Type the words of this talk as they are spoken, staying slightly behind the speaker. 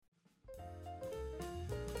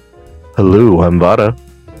Hello, I'm Vada,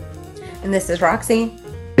 And this is Roxy.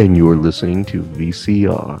 and you're listening to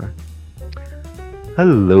VCR.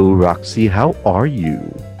 Hello, Roxy, how are you?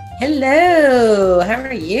 Hello, how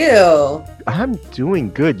are you? I'm doing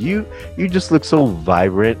good. You just look so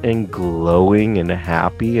vibrant and glowing and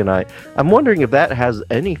happy, and I'm wondering if that has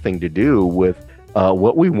anything to do with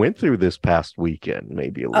what we went through this past weekend,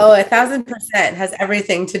 maybe a Oh, little. 1,000% has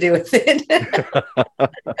everything to do with it.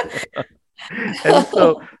 And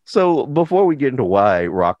so before we get into why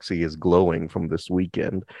Roxy is glowing from this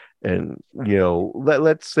weekend, and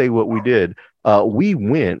let's say what we did. We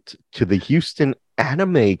went to the Houston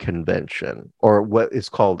Anime Convention, or what is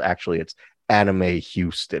called, actually, it's Anime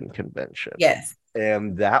Houston Convention. Yes,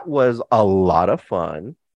 And that was a lot of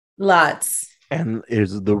fun, lots. and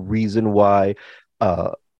is the reason why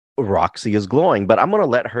uh Roxy is glowing. But I'm gonna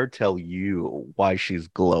let her tell you why she's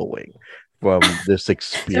glowing from this So we're just,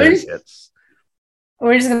 experience.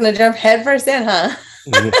 we're just gonna jump head first in, huh?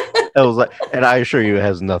 I was like, and I assure you, it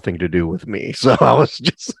has nothing to do with me. So I was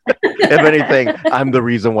just, if anything, I'm the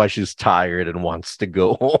reason why she's tired and wants to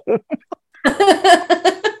go home.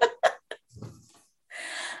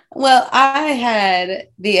 Well, I had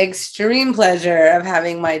the extreme pleasure of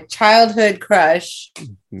having my childhood crush.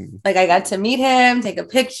 Like, I got to meet him, take a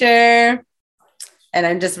picture, and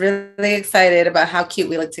I'm just really excited about how cute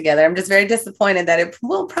we look together. I'm just very disappointed that it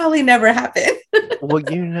will probably never happen. Well,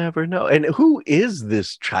 you never know. And who is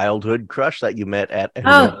this childhood crush that you met at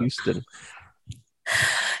Anime Oh, Houston?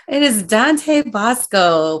 it is Dante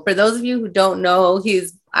Bosco. For those of you who don't know,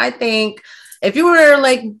 I think, if you were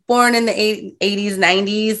like born in the 80s,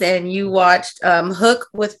 90s, and you watched Hook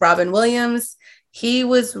with Robin Williams, he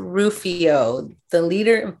was Rufio, the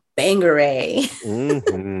leader of Bangaree.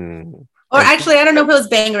 Mm-hmm. Or actually, I don't know if it was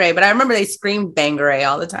Bangaree, but I remember they screamed Bangaree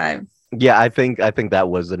all the time. Yeah, I think that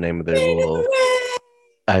was the name of their little.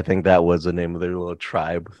 I think that was the name of their little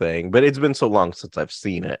tribe thing. But it's been so long since I've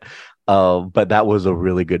seen it. But that was a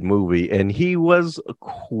really good movie, and he was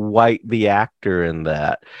quite the actor in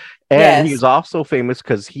that. And Yes, he's also famous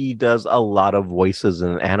because he does a lot of voices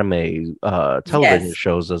in anime television yes.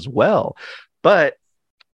 shows as well. But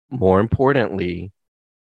more importantly,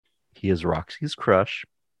 he is Roxy's crush.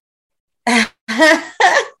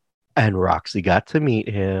 And Roxy got to meet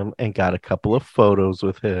him and got a couple of photos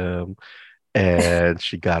with him, and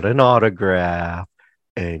she got an autograph.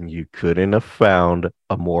 And you couldn't have found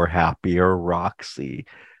a more happier Roxy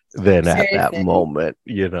than at that Seriously. moment.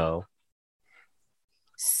 I'm,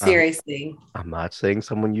 Seriously. I'm not saying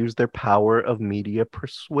someone used their power of media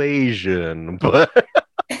persuasion, but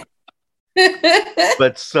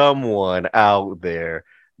but someone out there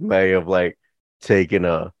may have like taken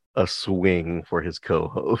a swing for his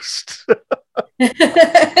co-host.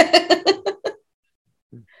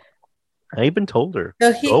 I even told her,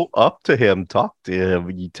 So go he, up to him, talk to him,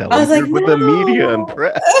 you tell I him was like, you're with the media and no.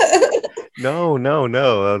 press. No, no,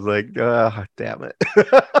 no. I was like, damn it.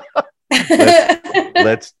 let's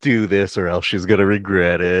let's do this or else she's gonna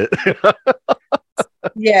regret it.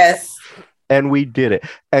 Yes. And we did it.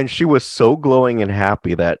 And she was so glowing and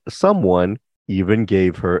happy that someone even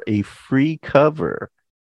gave her a free cover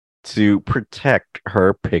to protect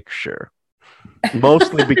her picture.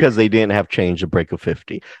 Mostly because they didn't have change to break a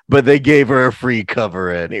 50, but they gave her a free cover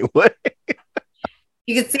anyway.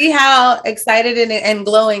 You could see how excited and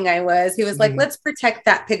glowing I was. He was like, let's protect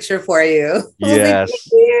that picture for you. I was like, thank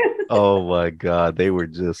Yes. you. Oh my God. They were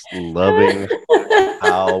just loving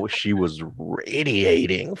how she was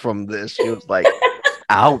radiating from this. She was like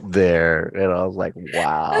out there. And I was like,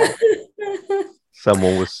 wow.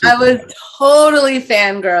 Someone was I super. was totally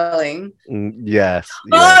fangirling. Yes.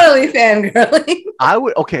 Yeah. Totally fangirling. I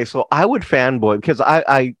would fanboy because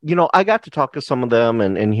I got to talk to some of them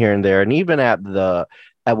and here and there. And even at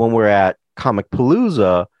when we're at Comic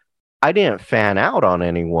Palooza, I didn't fan out on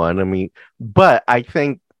anyone. I mean, but I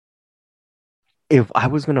think if I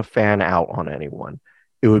was gonna fan out on anyone,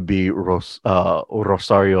 it would be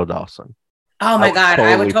Rosario Dawson. Oh I my would God.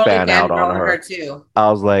 I would totally totally fan out on fangirl on her her. too.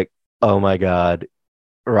 I was like, oh my God,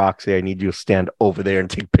 Roxy, I need you to stand over there and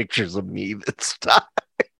take pictures of me this time.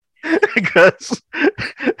 Because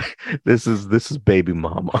this is baby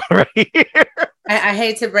mama right here. I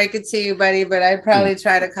hate to break it to you, buddy, but I'd probably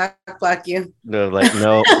try to cock block you. No, like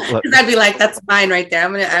no. Because I'd be like, that's mine right there.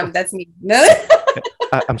 That's me. No,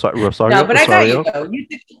 I'm sorry, no, Rosario. but I got you, Rosario. though.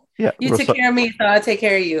 Yeah, You took care of me, so I'll take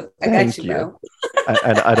care of you. I got thank you, you. bro.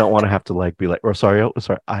 I don't want to have to like be like Rosario.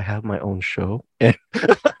 Sorry, I have my own show, and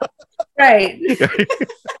Right.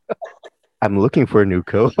 I'm looking for a new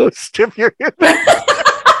co-host. If you're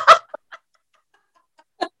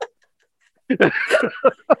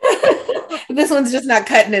This one's just not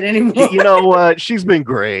cutting it anymore. You know what? She's been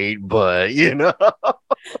great, but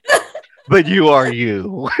but you are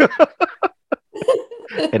you.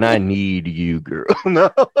 And I need you, girl.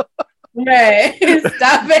 No. Right.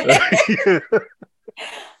 Stop it.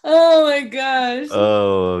 Oh my gosh.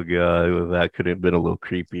 Oh god, well, that could have been a little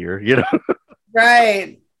creepier,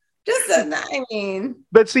 Right. I mean.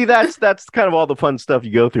 But see, that's kind of all the fun stuff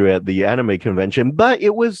you go through at the anime convention. But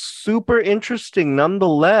it was super interesting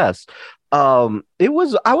nonetheless. I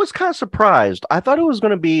was kind of surprised. I thought it was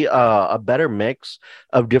going to be a better mix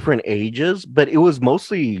of different ages, but it was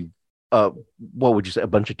mostly what would you say, a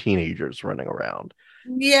bunch of teenagers running around.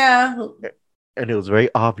 Yeah. And it was very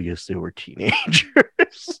obvious they were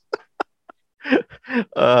teenagers.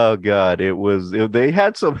 Oh god, they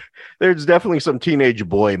had there's definitely some teenage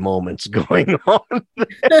boy moments going on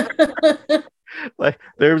there. Like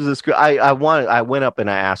there was this I went up and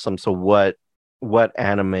I asked them, so what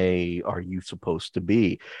anime are you supposed to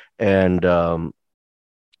be? And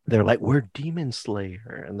they're like, we're Demon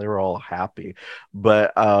Slayer, and they're all happy.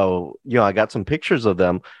 But I got some pictures of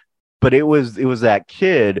them, but it was that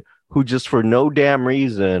kid who just for no damn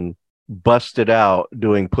reason busted out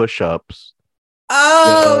doing push-ups.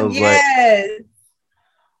 Oh, yes. Like,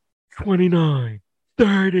 29,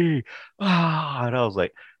 30. And I was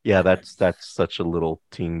like, yeah, that's such a little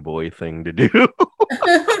teen boy thing to do.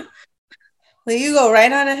 Well, you go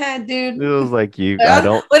right on ahead, dude. It was like I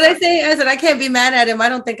don't. What did I say? I said I can't be mad at him. I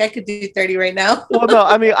don't think I could do 30 right now. Well, no,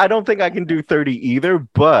 I mean I don't think I can do 30 either.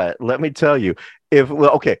 But let me tell you,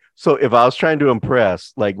 so if I was trying to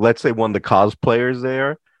impress, like let's say one of the cosplayers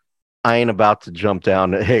there, I ain't about to jump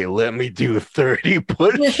down and hey, let me do 30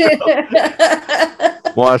 push-ups.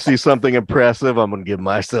 Want to see something impressive? I'm gonna give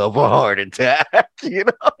myself a heart attack.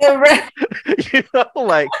 Right.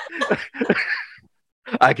 Like.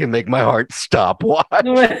 I can make my heart stop. Watch.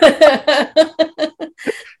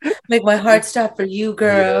 Make my heart stop for you,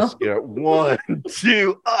 girl. Yes, yeah. 1,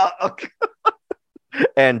 2,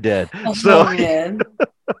 and dead. Oh, so man.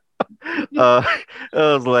 I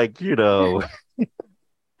was like, but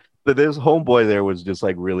this homeboy there was just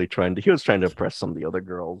like really trying to impress some of the other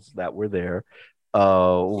girls that were there,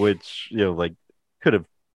 which like could have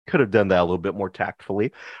done that a little bit more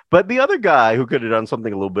tactfully. But the other guy who could have done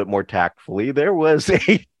something a little bit more tactfully, there was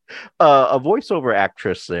a voiceover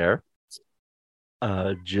actress there,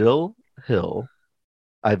 Jill Hill.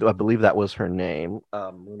 I believe that was her name.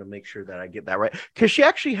 I'm going to make sure that I get that right, because she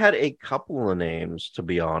actually had a couple of names, to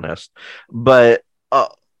be honest. But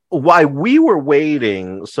while we were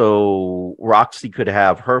waiting so Roxy could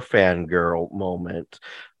have her fangirl moment,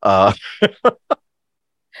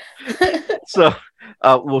 so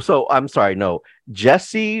I'm sorry, no,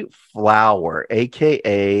 Jessie Flower,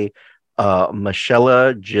 aka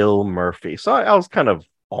Michelle Jill Murphy. So I was kind of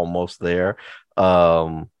almost there,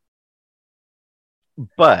 but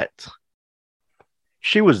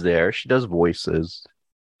she was there. She does voices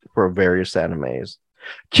for various animes.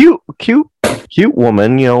 Cute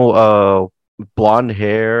woman, blonde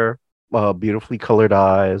hair, beautifully colored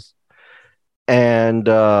eyes, and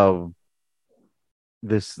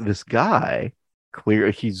this guy,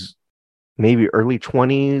 he's maybe early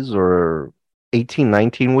 20s or 18,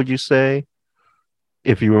 19, would you say?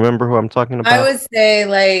 If you remember who I'm talking about. I would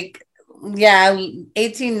say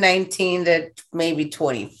 18, 19 to maybe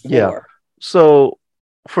 24. Yeah. So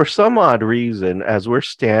for some odd reason, as we're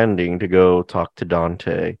standing to go talk to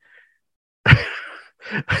Dante,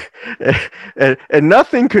 and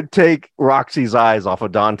nothing could take Roxy's eyes off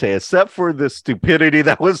of Dante except for the stupidity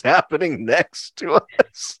that was happening next to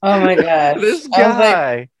us. Oh my god. This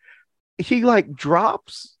guy, he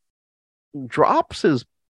drops his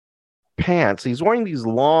pants. He's wearing these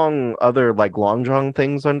long john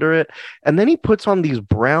things under it, and then he puts on these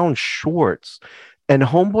brown shorts, and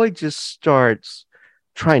homeboy just starts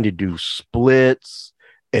trying to do splits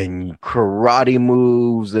and karate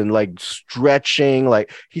moves and stretching,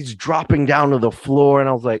 he's dropping down to the floor, and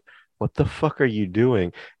I was like, what the fuck are you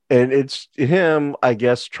doing? And it's him, I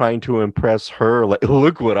guess, trying to impress her,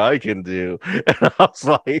 look what I can do. And I was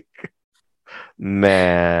like,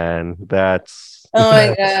 man, that's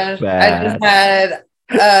my gosh. Bad. I just had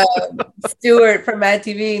Stuart from Mad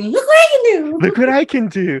TV. Look what I can do. Look what I can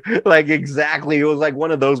do. Exactly. It was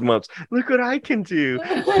one of those months. Look what I can do.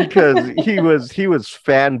 Because he was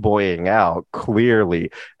fanboying out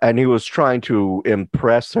clearly, and he was trying to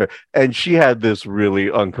impress her. And she had this really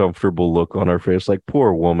uncomfortable look on her face.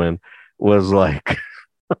 Poor woman was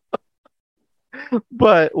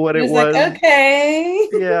but what it was, okay.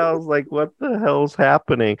 Yeah, I was like, what the hell's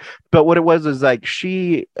happening? But what it was is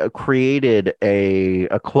she created a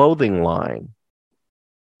clothing line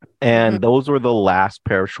And those were the last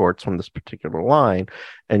pair of shorts from this particular line.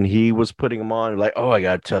 And he was putting them on like, oh, I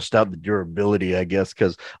got to test out the durability, I guess,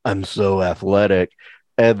 because I'm so athletic.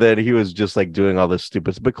 And then he was just like doing all this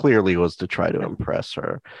stupid, but clearly it was to try to impress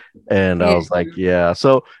her. And I Yeah. was like, yeah.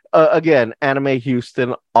 So again, Anime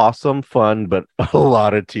Houston, awesome, fun, but a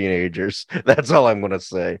lot of teenagers. That's all I'm going to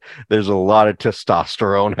say. There's a lot of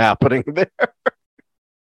testosterone happening there.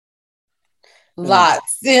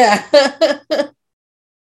 Lots. Yeah.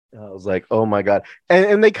 I was like, oh my God.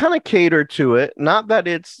 And they kind of cater to it. Not that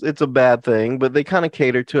it's a bad thing, but they kind of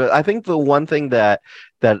cater to it. I think the one thing that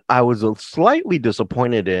I was slightly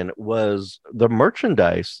disappointed in was the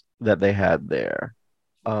merchandise that they had there.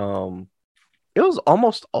 It was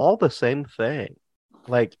almost all the same thing.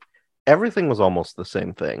 Like everything was almost the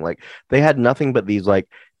same thing. Like they had nothing but these like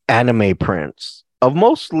anime prints of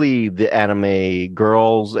mostly the anime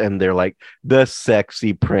girls, and they're like the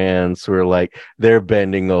sexy prints who are like they're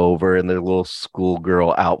bending over in their little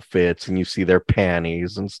schoolgirl outfits, and you see their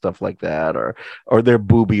panties and stuff like that, or their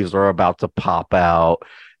boobies are about to pop out.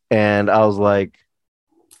 And I was like,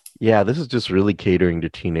 yeah, this is just really catering to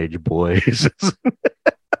teenage boys.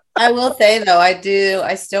 I will say though, I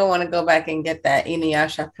still want to go back and get that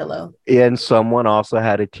Inuyasha pillow. And someone also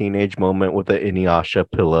had a teenage moment with the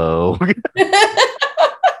Inuyasha pillow.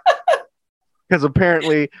 Because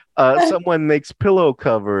apparently someone makes pillow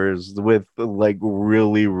covers with like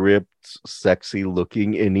really ripped, sexy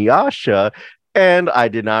looking Inuyasha. And I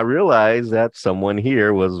did not realize that someone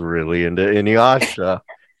here was really into Inuyasha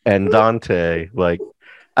and Dante. Like,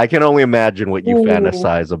 I can only imagine what you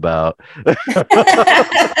fantasize about.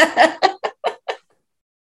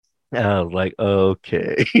 I was like,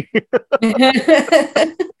 okay.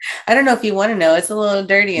 I don't know if you want to know. It's a little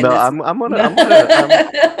dirty. No, I'm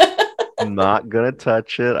not gonna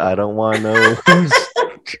touch it. I don't want to know who's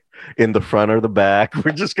in the front or the back.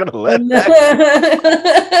 We're just gonna let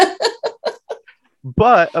that.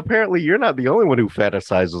 But apparently you're not the only one who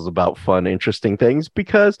fantasizes about fun, interesting things,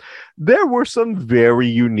 because there were some very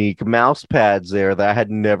unique mouse pads there that I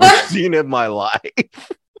had never seen in my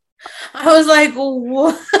life. I was like,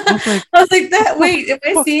 what? I was like, that. Wait, am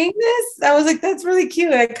I seeing this? I was like, that's really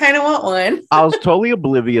cute. I kind of want one. I was totally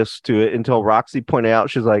oblivious to it until Roxy pointed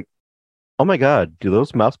out. She's like, oh my God, do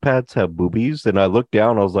those mouse pads have boobies? And I looked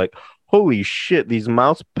down, I was like, holy shit, these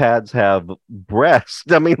mouse pads have breasts.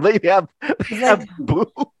 I mean, they have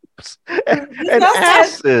boobs and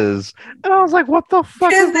asses. And I was like, what the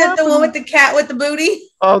fuck? Is that the one with the cat with the booty?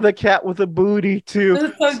 Oh, the cat with the booty too.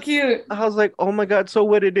 That's so cute. I was like, oh my God. So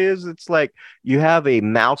what it is, it's like you have a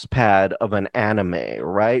mouse pad of an anime,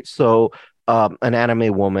 right? So an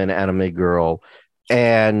anime woman, anime girl,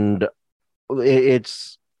 and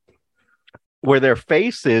it's where their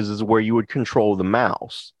face is where you would control the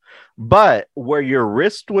mouse. But where your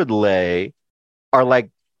wrist would lay are like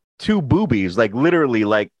two boobies, like literally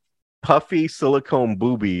like puffy silicone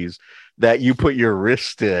boobies that you put your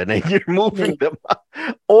wrist in and you're moving them up.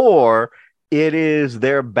 Or it is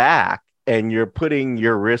their back and you're putting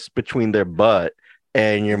your wrist between their butt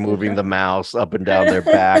and you're moving the mouse up and down their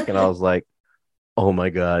back. And I was like, oh my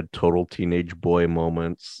God, total teenage boy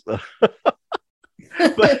moments.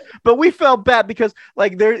 but we felt bad because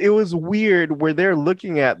like it was weird where they're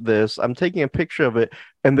looking at this. I'm taking a picture of it,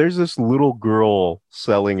 and there's this little girl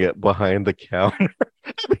selling it behind the counter.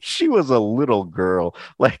 I mean, she was a little girl,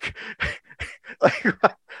 like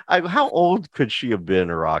how old could she have been,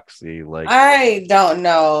 Roxy? Like, I don't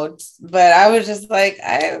know, but I was just like,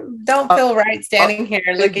 I don't feel right standing here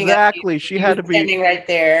looking exactly. At she had to be standing right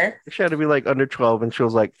there. She had to be like under 12, and she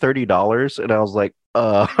was like $30, and I was like,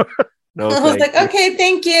 no, I was like, okay,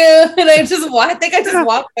 thank you. And I think I just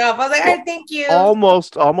walked off. I was like, all right, thank you.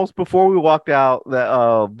 Almost before we walked out,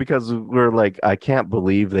 that because we're like, I can't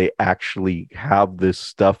believe they actually have this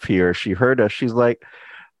stuff here. She heard us. She's like,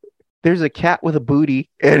 there's a cat with a booty.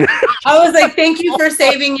 And I was like, thank you for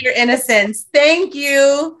saving your innocence. Thank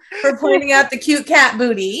you for pointing out the cute cat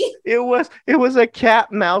booty. It was a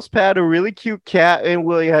cat mouse pad, a really cute cat, and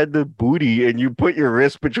Willie had the booty, and you put your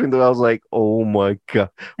wrist between them. I was like, oh my God,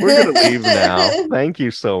 we're gonna leave now. Thank you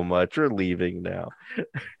so much. We're leaving now.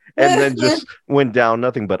 And then just went down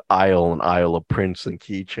nothing but aisle and aisle of prints and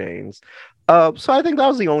keychains. So I think that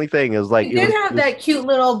was the only thing, is like, you did have that cute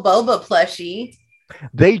little boba plushie.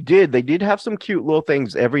 They did have some cute little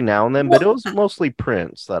things every now and then, but it was mostly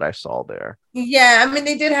prints that I saw there. Yeah, I mean,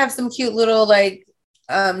 they did have some cute little like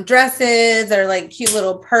dresses or like cute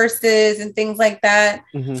little purses and things like that.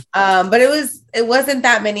 Mm-hmm. But it wasn't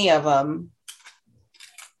that many of them.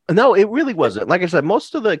 No, it really wasn't. Like I said,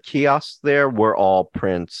 most of the kiosks there were all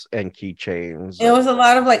prints and keychains. It was a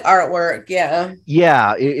lot of like artwork. Yeah.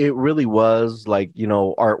 Yeah, it really was like,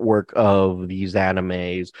 artwork of these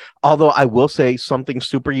animes. Although I will say something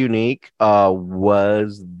super unique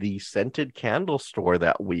was the scented candle store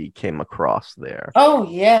that we came across there. Oh,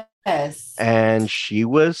 yes. And she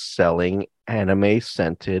was selling anime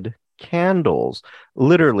scented candles.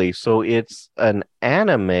 Literally. So it's an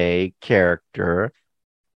anime character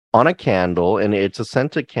on a candle, and it's a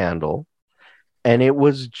scented candle. And it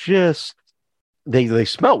was just they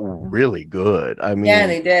smelled really good. I Yeah, mean,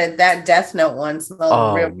 they did. That Death Note one smelled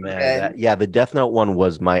oh real man, good. the Death Note one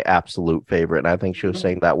was my absolute favorite. And I think she was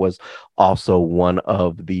saying that was also one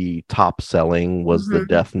of the top selling was the Mhm.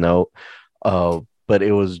 Death Note. But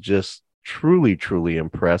it was just truly, truly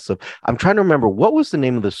impressive. I'm trying to remember what was the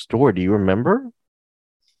name of the store. Do you remember?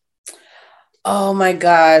 Oh my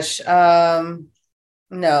gosh.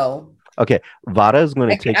 No. Okay, Vada is going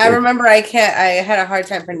to take I it. remember I had a hard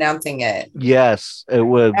time pronouncing it. Yes, it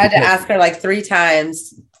would I had to because ask her like 3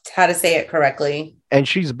 times how to say it correctly. and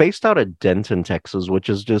she's based out of Denton, Texas, which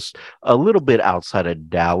is just a little bit outside of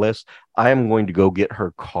Dallas. I am going to go get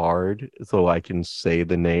her card so I can say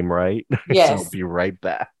the name right. So I'll Yes. be right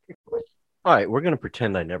back. All right, we're going to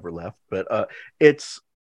pretend I never left, but it's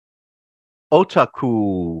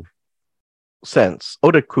Otaku Sense.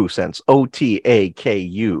 Otaku Sense. Otaku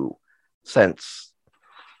Sense. Scents.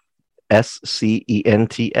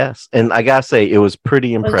 And I gotta say, it was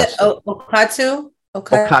pretty Was it impressive. Okatu?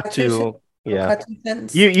 Okatu. Yeah. Okatu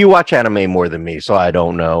sense? You watch anime more than me, so I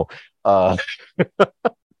don't know. Uh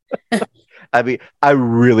I mean, I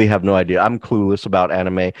really have no idea. I'm clueless about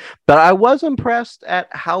anime, but I was impressed at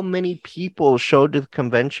how many people showed to the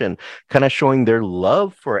convention, kind of showing their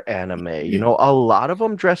love for anime. A lot of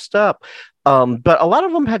them dressed up, but a lot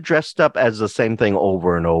of them had dressed up as the same thing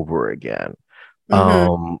over and over again.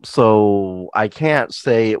 Mm-hmm. So I can't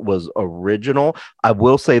say it was original. I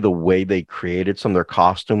will say the way they created some of their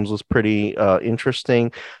costumes was pretty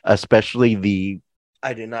interesting, especially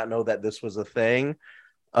I did not know that this was a thing.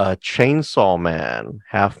 Chainsaw Man,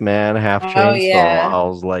 half Oh chainsaw. yeah. I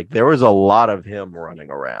was like, there was a lot of him running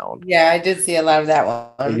around. Yeah, I did see a lot of that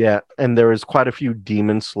one. Yeah, and there was quite a few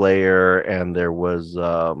Demon Slayer, and there's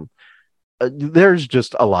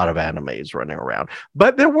just a lot of animes running around.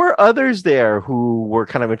 But there were others there who were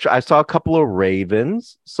kind of I saw a couple of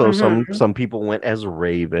Ravens. So Mm-hmm. some people went as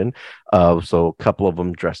Raven. So a couple of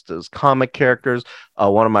them dressed as comic characters.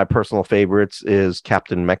 One of my personal favorites is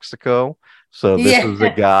Captain Mexico. So this is a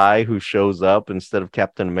Yeah. guy who shows up instead of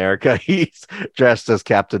Captain America. He's dressed as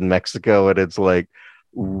Captain Mexico, and it's like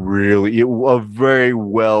really a very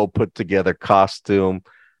well put together costume.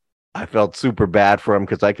 I felt super bad for him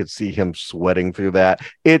because I could see him sweating through that.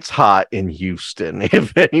 It's hot in Houston.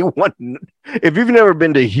 If you've never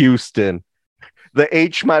been to Houston, the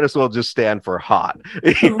H might as well just stand for hot.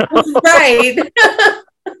 It Right.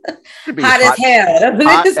 should be Hot as hell. That's what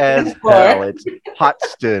hot it as stands hell. for. It's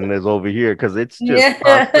Hotston is over here because it's just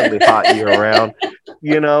constantly hot year Yeah. round.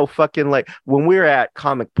 Fucking like when we're at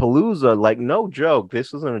Comic Palooza, like no joke,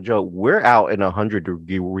 this isn't a joke. We're out in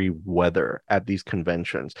 100-degree weather at these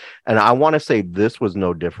conventions, and I want to say this was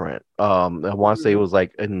no different. I want to say it was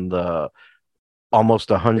like in the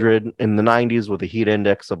almost 100 in the 90s with a heat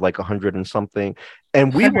index of like 100 and something,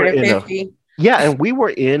 and we were in a 150. and we were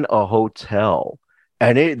in a hotel,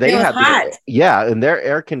 and they It was had hot. and their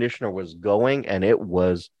air conditioner was going, and it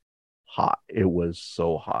was hot. It was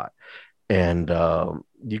so hot, and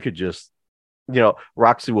you could just,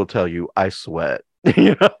 Roxy will tell you, I sweat.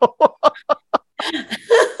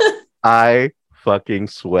 I fucking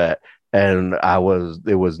sweat, and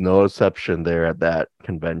there was no exception there at that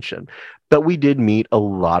convention. But we did meet a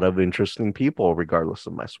lot of interesting people, regardless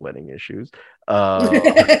of my sweating issues.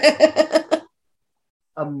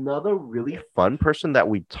 Another really fun person that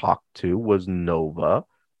we talked to was Nova,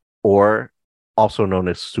 or also known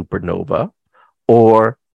as Supernova,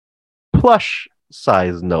 or plush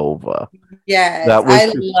size Nova. Yes, That was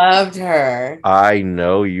I loved her. I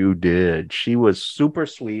know you did. She was super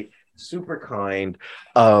sweet, super kind.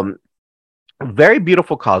 Very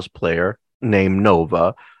beautiful cosplayer named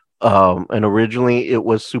Nova. And originally it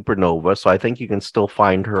was Supernova, so I think you can still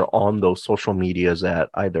find her on those social medias at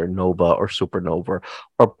either Nova or Supernova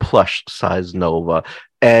or plush size Nova.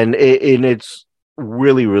 And it's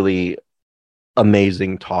really, really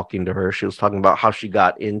amazing talking to her. She was talking about how she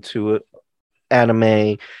got into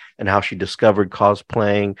anime and how she discovered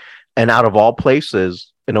cosplaying. And out of all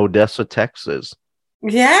places, in Odessa, Texas.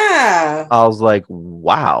 Yeah. I was like,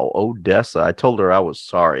 wow, Odessa. I told her I was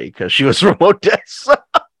sorry because she was from Odessa.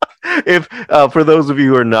 If for those of you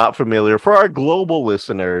who are not familiar, for our global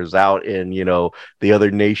listeners out in the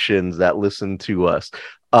other nations that listen to us,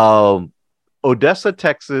 um, Odessa,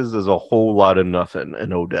 Texas is a whole lot of nothing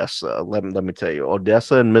in Odessa. Let me tell you,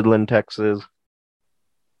 Odessa and Midland, Texas,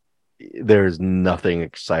 there's nothing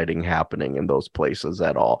exciting happening in those places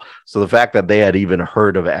at all. So the fact that they had even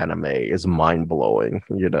heard of anime is mind blowing,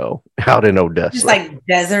 out in Just Odessa. like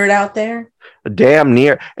desert out there. Damn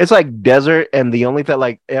near. It's like desert, and the only thing,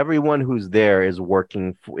 like, everyone who's there is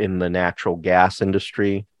working in the natural gas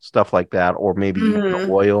industry, stuff like that, or maybe even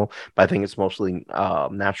Mm-hmm. oil, but I think it's mostly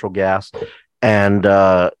natural gas. And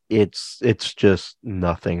it's just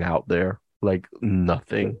nothing out there, like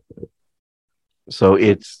nothing. So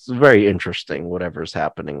it's very interesting whatever's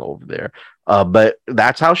happening over there. But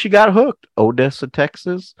that's how she got hooked. Odessa,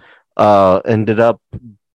 Texas. Ended up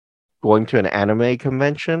going to an anime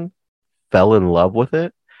convention, fell in love with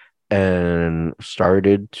it, and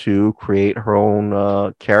started to create her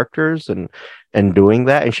own characters and doing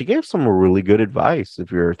that. And she gave some really good advice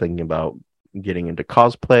if you're thinking about getting into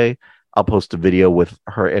cosplay. I'll post a video with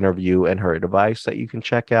her interview and her advice that you can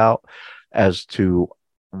check out as to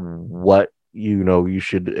what you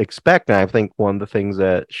should expect. And I think one of the things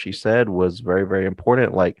that she said was very, very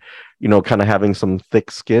important, like, kind of having some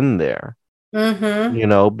thick skin there,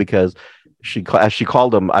 Mm-hmm. because as she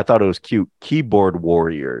called them, I thought it was cute, keyboard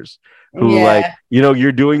warriors who, like, Yeah.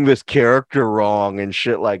 you're doing this character wrong and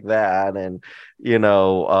shit like that. And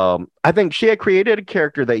I think she had created a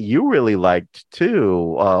character that you really liked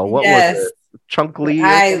too. What was Yes. it? Chunk Lee or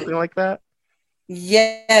I something like that?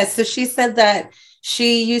 Yes. So she said that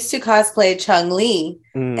she used to cosplay Chung Li,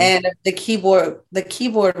 Mm, and the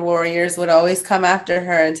keyboard warriors would always come after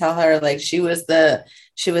her and tell her like she was the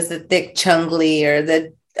thick Chung Li, or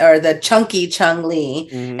the chunky Chung Li.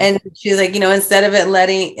 mm, And she's like, instead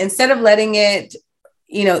of letting it,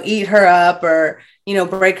 eat her up or,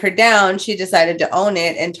 break her down, she decided to own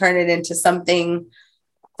it and turn it into something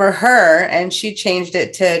for her. And she changed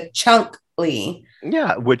it to Chunk Li.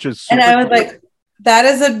 yeah, which is And super I was cute. like, that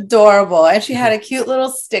is adorable. And she had a cute little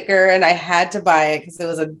sticker, and I had to buy it because it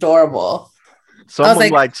was adorable. I was Someone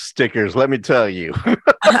like, likes stickers, let me tell you.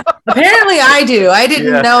 apparently I do. I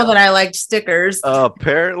didn't Yeah. know that I liked stickers.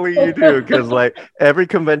 Apparently you do, because like every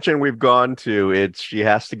convention we've gone to, it's she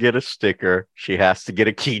has to get a sticker, she has to get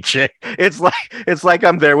a keychain. It's like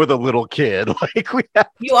I'm there with a little kid. Like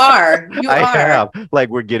You are. You I are. have, like,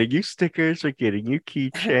 we're getting you stickers, we're getting you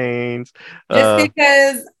keychains. Just Uh,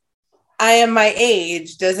 because I am my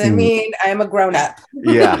age doesn't mm, mean I'm a grown up.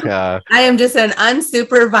 yeah, I am just an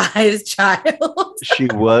unsupervised child. she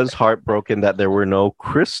was heartbroken that there were no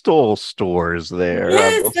crystal stores there. I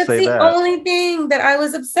Yes, will that's say the that. only thing that I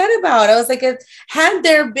was upset about. I was like, had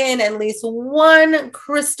there been at least one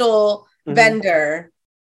crystal Mhm. vendor,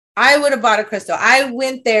 I would have bought a crystal. I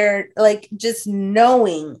went there like just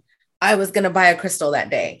knowing I was going to buy a crystal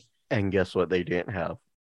that day. And guess what? They didn't have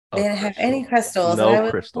They a didn't have any crystal. crystals, and No I was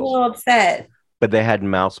a crystals. little upset. But they had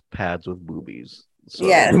mouse pads with boobies. So,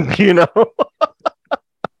 Yes, you know.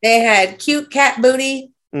 they had cute cat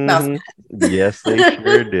booty mouse. Hmm. Yes, they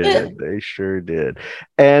sure did. They sure did.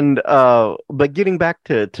 And but getting back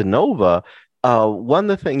to Nova, one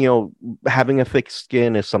of the thing, having a thick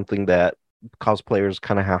skin is something that cosplayers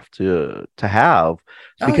kind of have to have,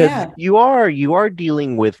 Oh because yeah. you are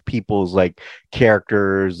dealing with people's, like,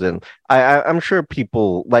 characters. And I'm sure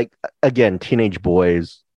people, like, again, teenage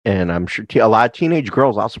boys, and I'm sure a lot of teenage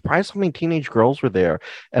girls. I was surprised how many teenage girls were there,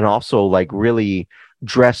 and also, like, really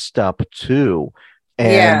dressed up too.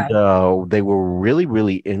 And Yeah. they were really,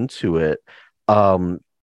 really into it. um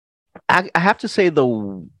I have to say,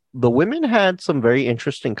 the women had some very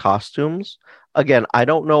interesting costumes. Again, I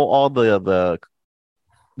don't know all the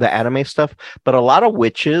anime stuff, but a lot of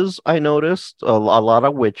witches, I noticed a lot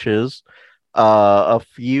of witches, a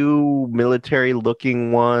few military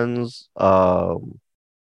looking ones.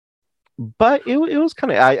 But it was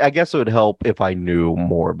kind of, I guess it would help if I knew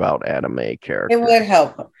more about anime It characters. would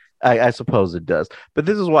help. I suppose it does. But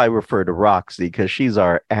this is why I refer to Roxy, because she's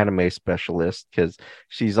our anime specialist, because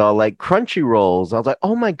she's all like Crunchy Rolls. I was like,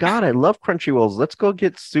 oh my God, I love Crunchy Rolls. Let's go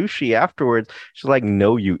get sushi afterwards. She's like,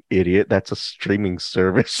 no, you idiot. That's a streaming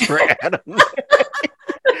service for anime.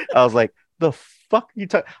 I was like, the fuck you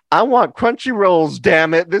talk? I want Crunchy Rolls,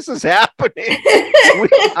 damn it. This is happening.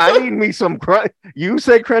 I need me some crunch. You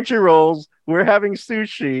say Crunchy Rolls. We're having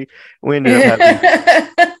sushi. We ended up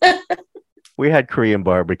having we had Korean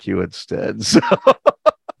barbecue instead. So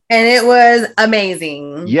And it was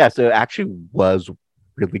amazing. yes, it actually was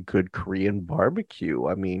really good Korean barbecue.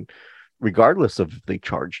 I mean, regardless of if they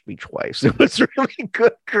charged me twice, it was really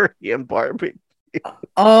good Korean barbecue.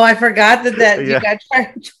 Oh, I forgot that you Yeah. got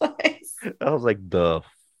charged twice. I was like, the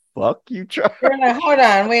fuck you try? You're like, hold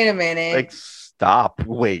on, wait a Like, minute. stop,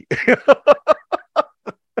 wait.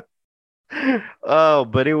 Oh,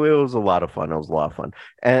 but it was a lot of fun. It was a lot of fun.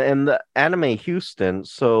 And the anime Houston,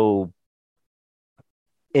 so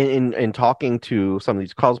in talking to some of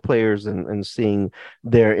these cosplayers and seeing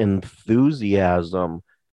their enthusiasm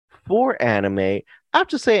for anime, I have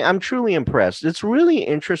to say I'm truly impressed. It's really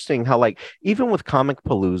interesting how, like, even with Comic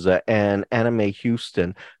Palooza and Anime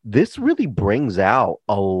Houston, this really brings out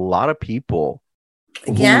a lot of people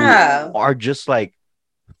who Yeah. are just like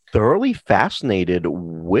thoroughly fascinated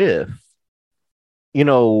with,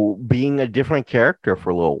 being a different character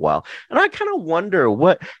for a little while. And I kind of wonder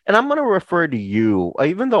and I'm going to refer to you,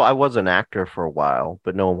 even though I was an actor for a while,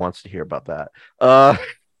 but no one wants to hear about that. Uh,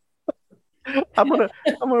 I'm gonna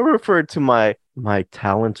refer to my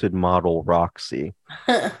talented model Roxy,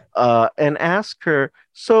 and ask her.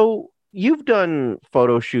 So you've done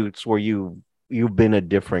photo shoots where you've been a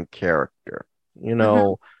different character. You Mhm.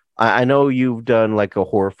 know, I know you've done like a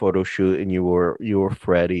horror photo shoot and you were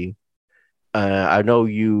Freddy. I know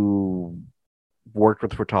you worked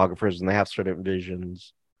with photographers and they have certain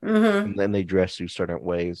visions Mhm. and then they dress you certain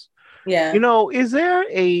ways. Yeah. Is there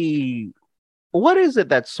what is it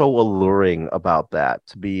that's so alluring about that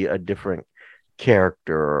to be a different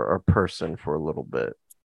character or person for a little bit?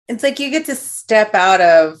 It's like you get to step out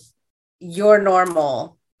of your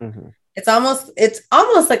normal. Hmm. It's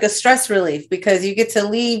almost like a stress relief because you get to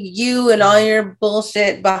leave you and all your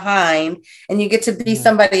bullshit behind and you get to be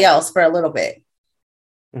somebody else for a little bit.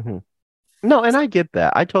 Hmm. No, and I get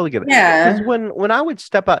that. I totally get it. Because Yeah. when I would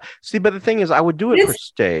step out, see, but the thing is, I would do it for It's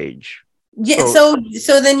stage. yeah, So,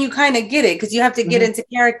 so then you kind of get it because you have to get mhm, into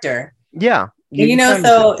character. yeah, You you know, kind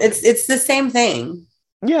of do. so it's the same thing.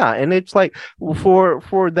 Yeah, and it's like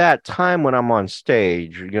for that time when I'm on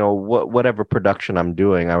stage, whatever production I'm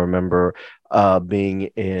doing, I remember being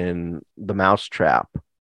in The Mousetrap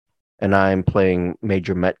and I'm playing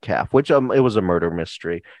Major Metcalf, which it was a murder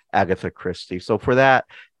mystery, Agatha Christie. So for that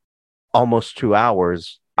almost 2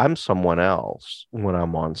 hours, I'm someone else when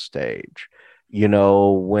I'm on stage.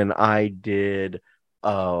 When I did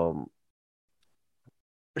um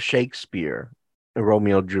Shakespeare,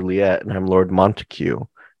 Romeo and Juliet, and I'm Lord Montague.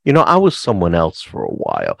 I was someone else for a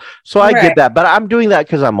while. So I Right. get that, but I'm doing that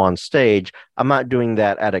because I'm on stage. I'm not doing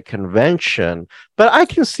that at a convention, but I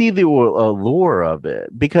can see the allure of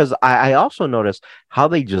it because I also notice how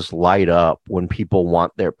they just light up when people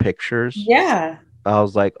want their pictures. Yeah. I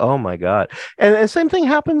was like, oh my God. And same thing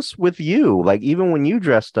happens with you. Like, even when you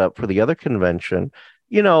dressed up for the other convention,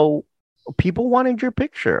 you know, people wanted your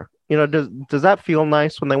picture. Does that feel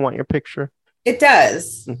nice when they want your picture? It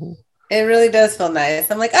does. Hmm. It really does feel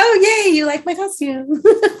nice. I'm like, oh yay, you like my costume.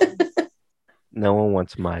 No one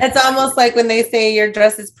wants my It's picture. almost like when they say your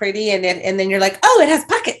dress is pretty and then you're like, oh, it has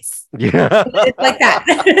pockets. Yeah. It's like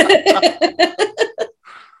that.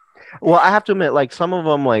 Well, I have to admit, like some of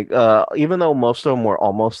them, like even though most of them were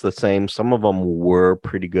almost the same, some of them were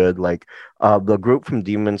pretty good. Like the group from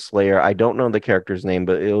Demon Slayer, I don't know the character's name,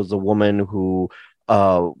 but it was a woman who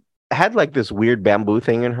uh had like this weird bamboo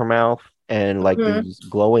thing in her mouth and like Mhm. these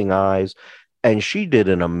glowing eyes, and she did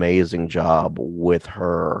an amazing job with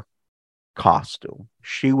her costume.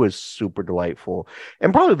 She was super delightful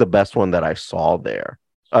and probably the best one that I saw there.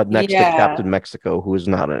 Next to Yeah. Captain Mexico, who is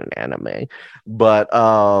not an anime, but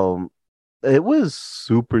it was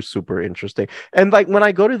super super interesting. And like when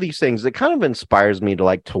I go to these things, it kind of inspires me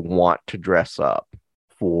to want to dress up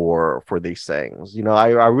for these things. I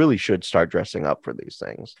really should start dressing up for these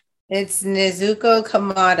things. It's Nezuko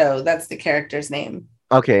Kamado. That's the character's name.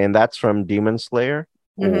 Okay, and that's from Demon Slayer,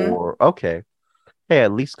 Hmm. or okay. Hey,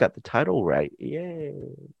 at least got the title right. Yay.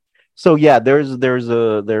 So yeah, there's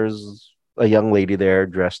a young lady there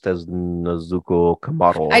dressed as Nezuko I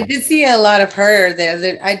Kamado. did see a lot of her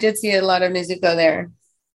there. I did see a lot of Nezuko there.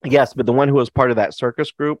 Yes, but the one who was part of that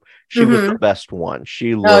circus group, she was the Hmm. best one.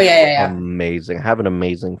 She Oh looked yeah, yeah, yeah. amazing. I have an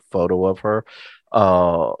amazing photo of her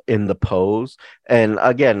in the pose. And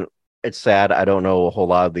again, it's sad I don't know a whole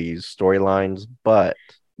lot of these storylines, but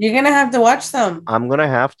You're gonna have to watch them. I'm gonna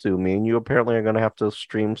have to. Me and you apparently are gonna have to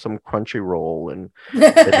stream some Crunchyroll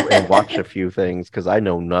and watch a few things because I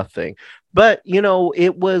know nothing. But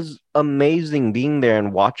it was amazing being there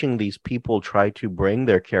and watching these people try to bring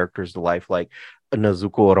their characters to life, like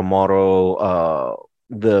Nezuko Oromoto,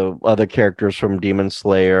 the other characters from Demon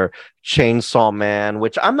Slayer, Chainsaw Man,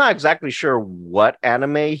 which I'm not exactly sure what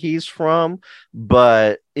anime he's from,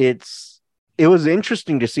 but it was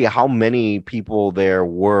interesting to see how many people there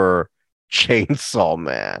were Chainsaw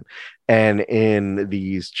Man. and in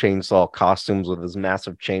these chainsaw costumes with this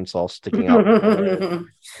massive chainsaw sticking out.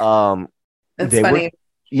 Um, That's they were, funny.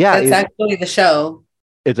 yeah, That's actually the show.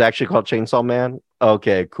 it's actually called Chainsaw Man.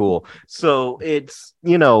 Okay, cool. So it's,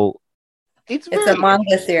 it's It's a very manga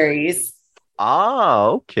interesting. series.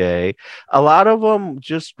 Okay. A lot of them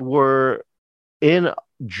just were in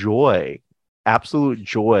joy, absolute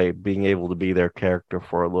joy, being able to be their character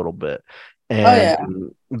for a little bit. Oh And yeah.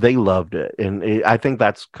 they loved it. And I think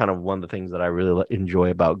that's kind of one of the things that I really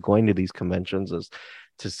enjoy about going to these conventions is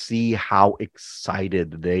to see how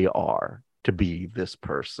excited they are to be this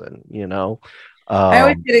person, I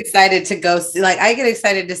always Um, get excited to go see, like I get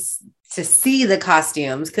excited to see the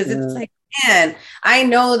costumes because it's mm, like, man, I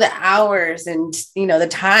know the hours and the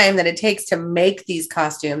time that it takes to make these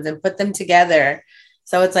costumes and put them together.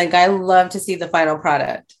 So it's like I love to see the final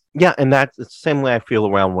product. yeah, and that's the same way I feel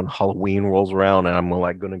around when Halloween rolls around and I'm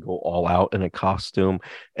like going to go all out in a costume.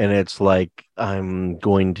 And it's like, I'm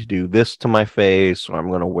going to do this to my face, or I'm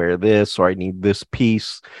going to wear this, or I need this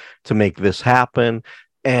piece to make this happen.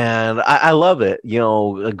 And I love it,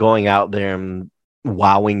 going out there and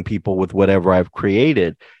wowing people with whatever I've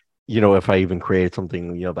created. If I even created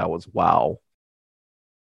something, that was wow.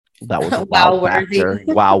 That was a wow Wow, worthy. factor.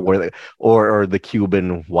 Wow, or the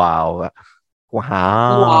Cuban wow.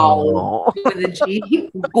 Wow. Wow. With a G.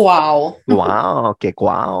 Wow. Wow, que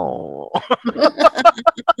guau.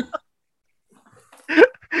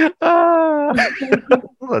 Ah,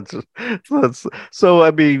 that's, so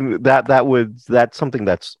I mean that's something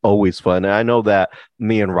that's always fun. And I know that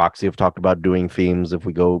me and Roxy have talked about doing themes if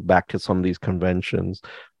we go back to some of these conventions,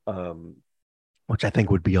 um, which I think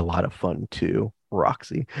would be a lot of fun too.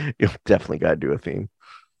 Roxy, you've definitely got to do a theme.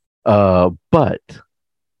 But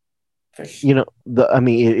For sure. I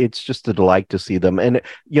mean, it's just a delight to see them. And,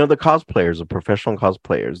 the cosplayers, the professional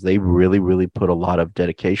cosplayers, they really, really put a lot of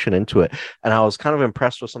dedication into it. And I was kind of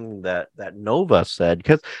impressed with something that Nova said,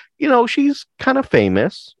 because, she's kind of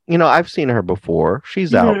famous. I've seen her before.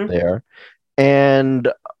 She's out Mhm. there.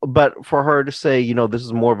 But for her to say, this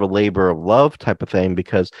is more of a labor of love type of thing,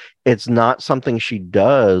 because it's not something she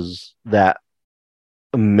does that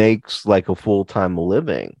makes like a full-time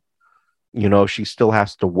living. She still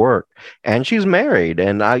has to work, and she's married.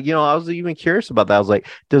 And I was even curious about that. I was like,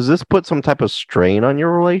 does this put some type of strain on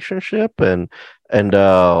your relationship? And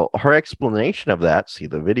her explanation of that, see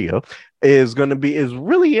the video, is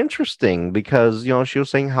really interesting, because she was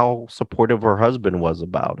saying how supportive her husband was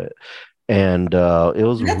about it. And it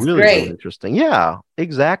was That's really, really great. interesting. Yeah,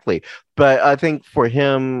 exactly. But I think for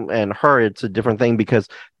him and her, it's a different thing, because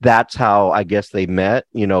that's how I guess they met.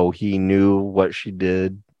 He knew what she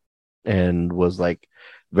did and was like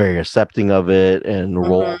very accepting of it, and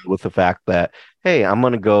rolled Mhm. with the fact that, hey, I'm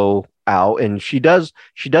gonna go out. And she does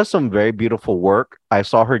some very beautiful work. I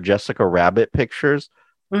saw her Jessica Rabbit pictures.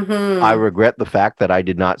 I Mhm. regret the fact that I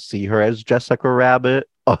did not see her as Jessica Rabbit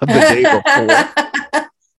the day before,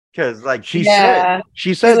 because like she said Yeah, she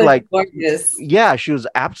she said looks like, gorgeous. yeah, she was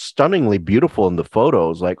stunningly beautiful in the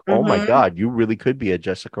photos. Like, oh my Hmm. god, you really could be a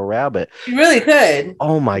Jessica Rabbit. She really could.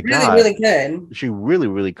 Oh my Really, god, really could. she really,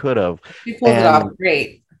 really could have. She pulls it off And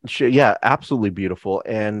great. yeah, absolutely beautiful.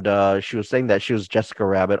 And she was saying that she was Jessica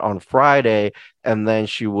Rabbit on Friday, and then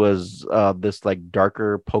she was this like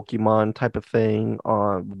darker Pokemon type of thing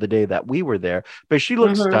on the day that we were there. But she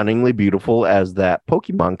looks Hmm. stunningly beautiful as that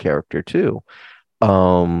Pokemon character too.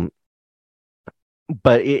 Um,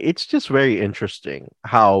 but it's just very interesting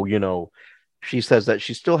how, she says that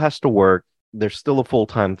she still has to work. There's still a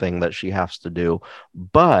full-time thing that she has to do,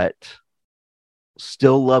 but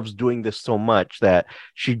still loves doing this so much that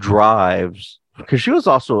she drives, because she was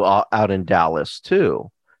also out in Dallas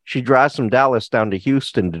too. She drives from Dallas down to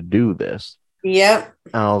Houston to do this. Yep,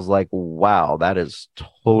 And I was like, wow, that is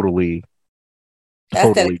totally, that's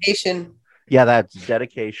totally, dedication. yeah, that's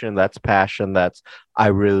dedication. That's passion. I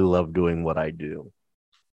really love doing what I do.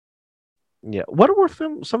 Yeah. What were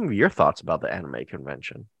some of your thoughts about the anime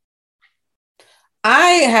convention? I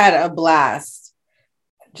had a blast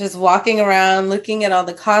just walking around, looking at all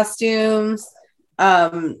the costumes.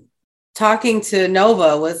 Um, Talking to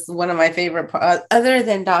Nova was one of my favorite parts, other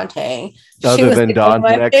than Dante. She Other was than like one of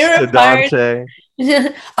my Next to favorite parts. Dante.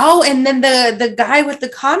 Oh, and then the guy with the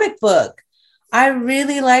comic book. I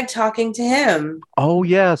really like talking to him. Oh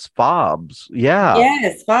yes, Fobs. Yeah.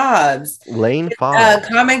 Yes, Bob's. Lane Fobs.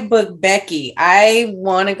 Comic book Becky. I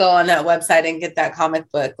want to go on that website and get that comic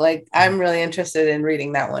book. Like, I'm really interested in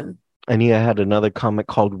reading that one. And he had another comic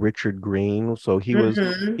called Richard Green. So he was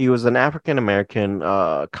Mm-hmm. he was an African American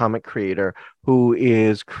comic creator who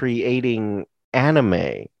is creating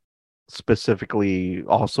anime specifically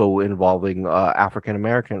also involving African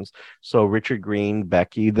Americans. So Richard Green,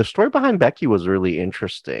 Becky. The story behind Becky was really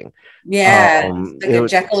interesting. Yeah, it's like a It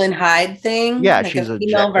Jekyll and Hyde thing, Yeah, like a she's a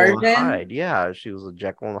female Jekyll and version. Hyde. Yeah, she was a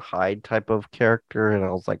Jekyll and Hyde type of character, and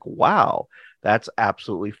I was like, wow, that's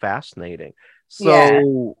absolutely fascinating. Yeah.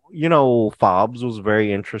 So, Fobbs was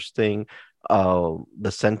very interesting. The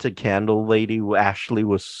scented candle lady, Ashley,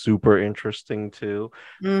 was super interesting too.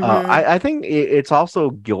 Mm-hmm. I think it's also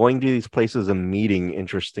going to these places and meeting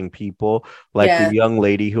interesting people, like the Yeah. young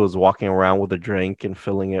lady who was walking around with a drink and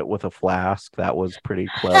filling it with a flask. That was pretty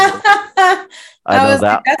clever. I I know was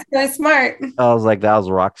like, that. that's really smart. I was like, that was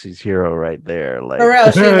Roxy's hero right there. For Like,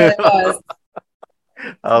 real, she really I was.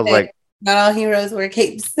 was Like, like, not all heroes wear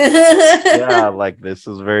capes. yeah, like this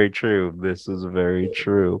is very true. This is very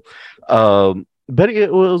true. But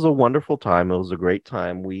it was a wonderful time. It was a great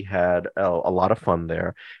time. We had a lot of fun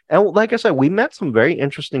there. And like I said, we met some very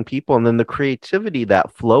interesting people. And then the creativity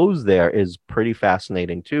that flows there is pretty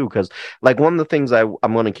fascinating too. Because, like, one of the things I'm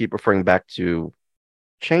going to keep referring back to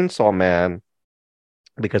Chainsaw Man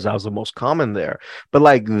because that was the most common there. But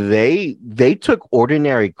like they took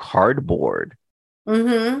ordinary cardboard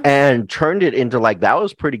Mm-hmm. and turned it into like that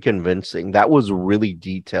was pretty convincing. That was really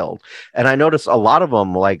detailed. And I noticed a lot of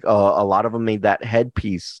them a lot of them made that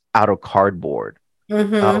headpiece out of cardboard. I was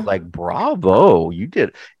Mm-hmm. like, bravo, you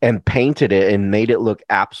did, and painted it and made it look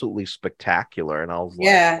absolutely spectacular. And I was like,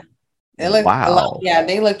 Yeah. It looked a lot. wow. Yeah,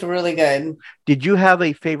 they looked really good. Did you have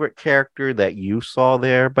a favorite character that you saw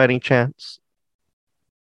there by any chance?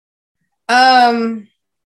 Um,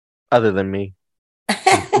 Other than me?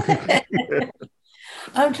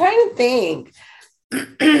 I'm trying to think.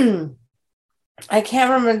 I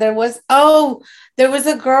can't remember. There was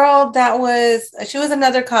a girl she was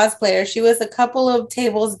another cosplayer. She was a couple of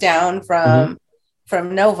tables down Mhm.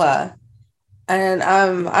 from Nova. And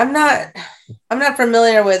I'm not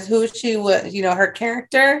familiar with who she was, her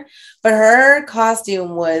character, but her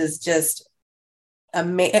costume was just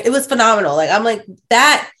amazing. It was phenomenal. Like I'm like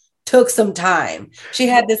that took some time. She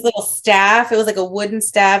had this little staff. It was like a wooden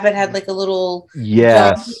staff. It had like a little drum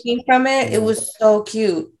Yes. hanging from it. It was so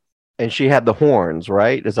cute. And she had the horns,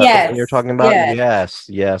 right? Is that the one you're Yes, talking about? yes. Yes,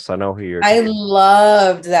 yes, I know who you're I talking.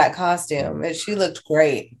 loved that costume. And she looked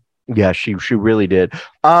great. Yeah, she really did.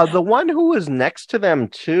 The one who was next to them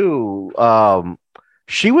too,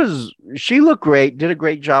 she looked great, did a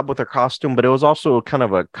great job with her costume, but it was also kind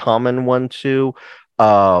of a common one too.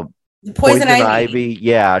 Uh Poison Poison Ivy. Ivy.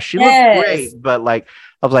 Yeah, she looked Yes. great, but like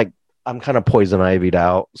I was like, I'm kind of poison ivied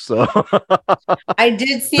out. So I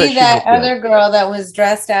did but see she that looked good. other girl that was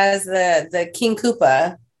dressed as the King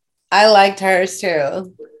Koopa. I liked hers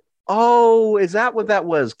too. Oh, is that what that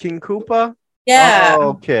was? King Koopa? Yeah. Oh,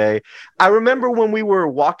 okay. I remember when we were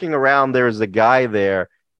walking around, there was a guy there.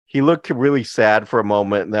 He looked really sad for a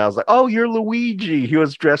moment, and I was like, "Oh, you're Luigi." He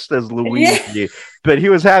was dressed as Yeah. Luigi, but he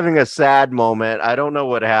was having a sad moment. I don't know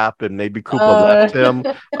what happened. Maybe Koopa Uh, left him,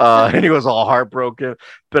 and he was all heartbroken.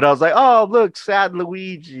 But I was like, "Oh, look, sad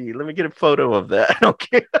Luigi. Let me get a photo of that."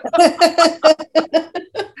 Okay.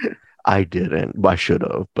 I didn't. I should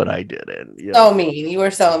have, but I didn't. so mean. You were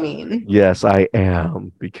so mean. Yes, I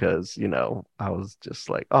am because I was just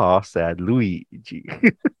like, "Oh, sad Luigi,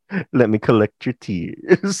 let me collect your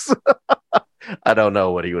tears." I don't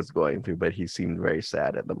know what he was going through, but he seemed very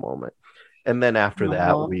sad at the moment. And then after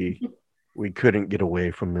that, Aw. we couldn't get away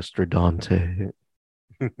from Mr. Dante.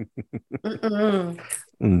 Mm-mm.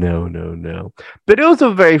 No, no, no. But it was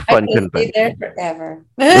a very I fun could stay there convention.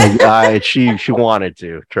 forever. She wanted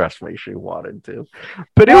to. Trust me, she wanted to.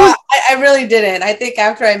 But it Girl, was I really didn't. I think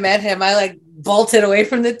after I met him, I like bolted away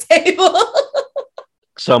from the table.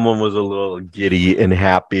 someone was a little giddy and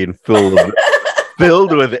happy and filled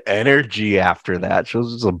with energy after that. She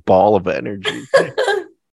was just a ball of energy.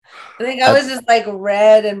 I think I Uh, was just like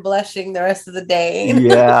red and blushing the rest of the day.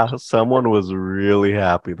 yeah, someone was really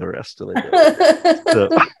happy the rest of the day. So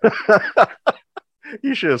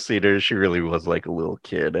you should have seen her. She really was like a little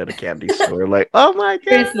kid at a candy store, like, oh my god.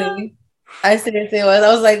 Seriously. I seriously was. I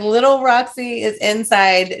was like, little Roxy is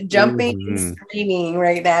inside jumping and Mhm. screaming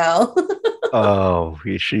right now. Oh,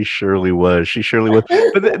 she surely was. She surely was.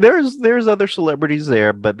 But there's other celebrities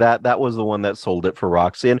there, but that was the one that sold it for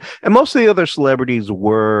Roxy, and most of the other celebrities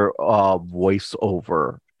were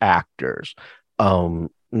voiceover actors.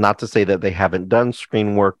 Not to say that they haven't done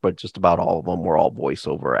screen work, but just about all of them were all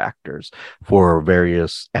voiceover actors for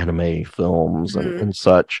various anime films Mhm. and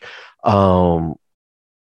such. Um,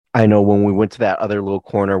 I know when we went to that other little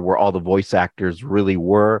corner where all the voice actors really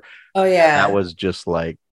were, Oh that yeah. was just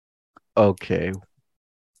like, okay,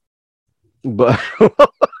 but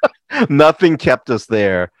Nothing kept us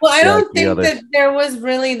there. Well, I Like don't the think others. that there was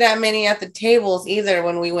really that many at the tables either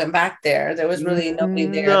when we went back there. There was really nobody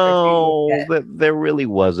there at the table No, yet. that there really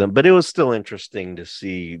wasn't, but it was still interesting to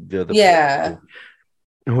see the Yeah. people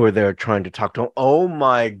who were there trying to talk to him. Oh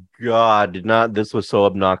my God, did not this was so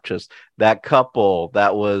obnoxious. That couple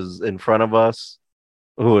that was in front of us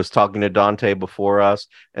who was talking to Dante before us,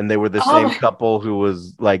 and they were the Oh, same couple who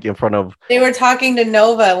was like in front of they were talking to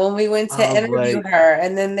Nova when we went I to was interview like her,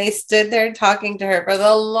 and then they stood there talking to her for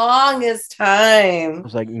the longest I time.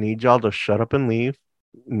 was like, need y'all to shut up and leave.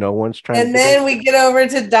 No one's trying to And get in. then we get over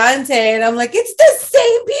to Dante, and I'm like, it's the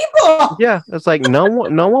same people. Yeah, it's like no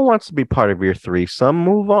one wants to be part of your threesome.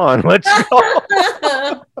 Move on. Let's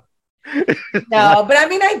go. No, but I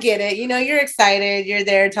mean, I get it. You know, you're excited. You're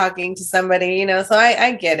there talking to somebody, you know, so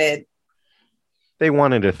I get it. They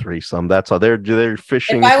wanted a threesome. That's all. They're If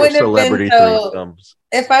fishing I for wouldn't have been celebrity so, threesomes.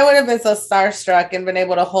 if I would have been so starstruck and been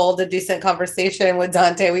able to hold a decent conversation with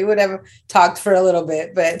Dante, we would have talked for a little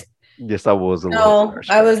bit. But Yes, I was a little no, I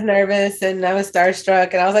starstruck. was nervous and I was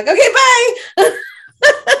starstruck, and I was like, okay,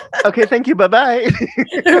 Okay, thank you. Bye bye.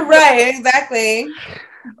 bye. Right, exactly.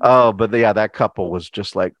 Oh, but yeah, that couple was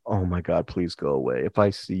just like, oh my God, please go away. If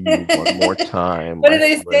I see you one more time, What I did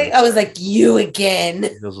I say? swear. I was like, you again.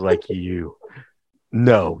 It was like you.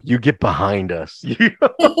 No, you get behind us.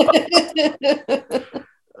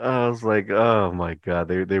 I was like, oh my God,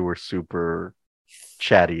 they were super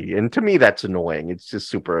chatty. And to me, that's annoying. It's just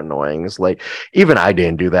super annoying. It's like, even I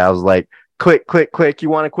didn't do that. I was like, click, click, click. You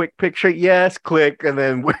want a quick picture? Yes, click. And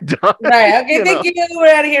then we're done. Right. Okay, You know, thank you. We're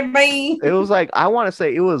out of here. Bye. it was like, I want to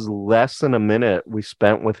say it was less than a minute we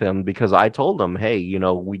spent with him because I told him, hey,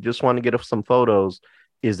 we just want to get some photos.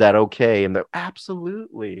 Is that okay? And they're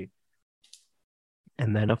absolutely.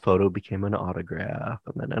 And then a photo became an autograph,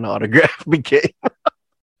 and then an autograph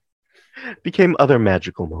became other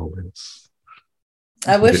magical moments.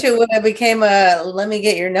 I wish it would have became a let me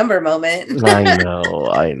get your number moment. I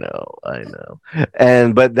know.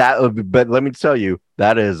 And but let me tell you,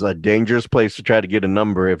 that is a dangerous place to try to get a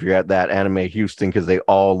number if you're at that Anime Houston because they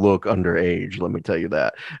all look underage. Let me tell you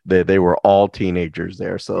that they were all teenagers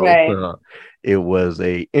there, so Right. it was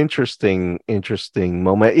a interesting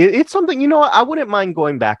moment. It's something I wouldn't mind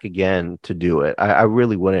going back again to do it. I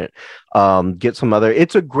really wouldn't. Get some other.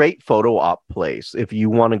 It's a great photo op place if you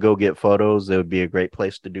want to go get photos. It would be a great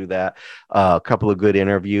place to do that. A couple of good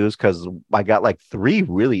interviews because I got like 3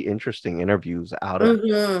 really interesting interviews out of it.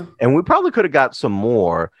 Mm-hmm. And we probably could have got some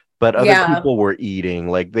more, but other Yeah. people were eating.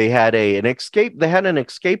 Like they had an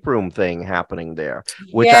escape room thing happening there,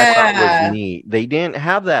 which I thought was Yeah. neat. They didn't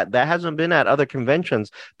have that. That hasn't been at other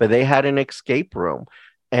conventions, but they had an escape room.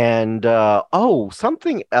 And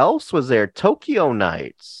something else was there. Tokyo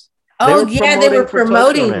Nights. They Oh were yeah, they were promoting for Tokyo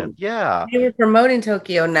Nights. promoting. Yeah. They were promoting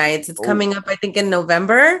Tokyo Nights. It's Oh, coming up, I think, in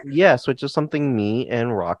November. yes, which is something me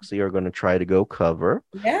and Roxy are going to try to go cover.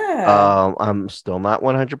 Yeah. I'm still not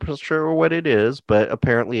 100% sure what it is, but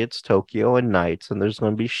apparently it's Tokyo and Nights, and there's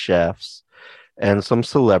going to be chefs and some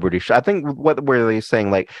celebrity. I think what were they saying?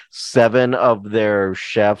 Like 7 of their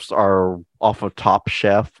chefs are off of Top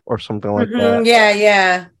Chef or something like that. Mm-hmm. Yeah,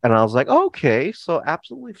 yeah. And I was like, okay, so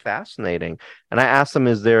absolutely fascinating. And I asked them,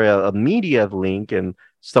 is there a media link? And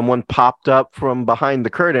someone popped up from behind the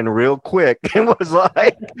curtain real quick and was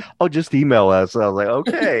like, oh, just email us. And I was like,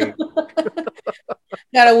 okay.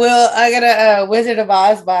 I got a Wizard of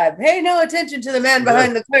Oz vibe. Hey, no attention to the man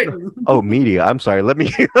behind the curtain. Oh, media. I'm sorry. Let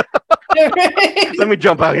me let me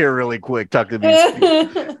jump out here really quick. Talk to these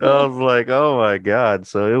people. I was like, oh my God.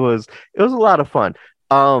 So it was a lot of fun.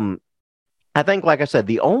 I think, like I said,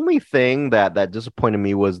 the only thing that disappointed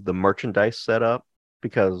me was the merchandise setup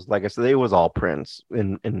because, like I said, it was all prints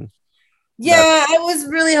in that. Yeah, I was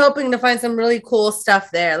really hoping to find some really cool stuff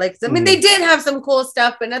there. Like, I mean, Mhm. they did have some cool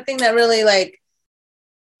stuff, but nothing that really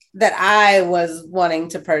that I was wanting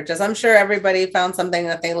to purchase. I'm sure everybody found something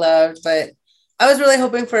that they loved, but I was really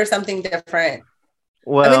hoping for something different. I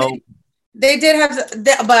mean, Well, they did have,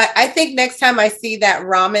 but I think next time I see that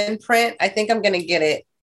ramen print, I think I'm gonna get it.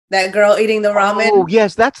 That girl eating the oh ramen.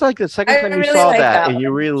 yes, that's like the second I time you really saw like that, that and you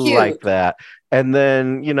one. really Cute. like that. And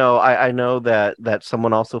then I know that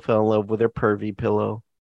someone also fell in love with their pervy pillow,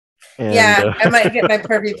 and Yeah, I might get my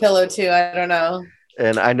pervy pillow too. I don't know.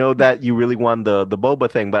 and I know that you really want the boba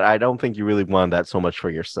thing, but I don't think you really want that so much for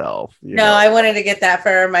yourself. No, I wanted to get that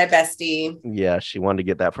for my bestie. Yeah, she wanted to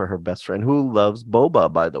get that for her best friend who loves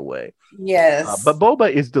boba, by the way. But Yes.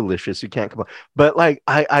 boba is delicious. You can't come on. But like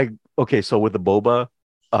okay, so with the boba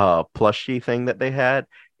plushie thing that they had,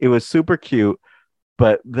 it was super cute.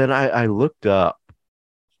 But then I looked up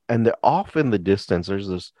and they're off in the distance. There's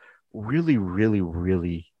this really, really,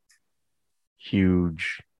 really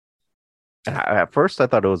huge. At first, I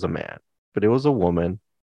thought it was a man, but it was a woman,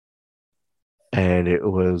 and it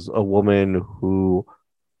was a woman who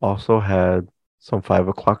also had some 5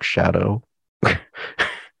 o'clock shadow,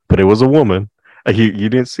 but it was a woman. You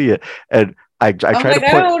didn't see it, and I I'm tried to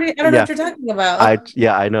like, point. I don't know Yeah, what you're talking about.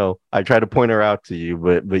 I know. I tried to point her out to you,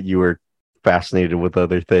 but you were fascinated with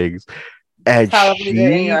other things, and Probably the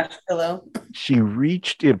Inuyasha pillow. she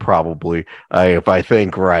reached in probably if I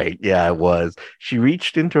think right, yeah, it was. She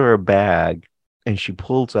reached into her bag and she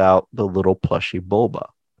pulls out the little plushy boba,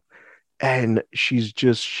 and she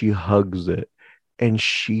hugs it, and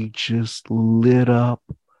she just lit up.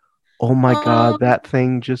 Oh my God, Oh, that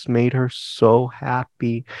thing just made her so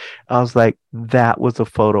happy. I was like, that was a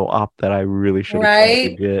photo op that I really should have tried to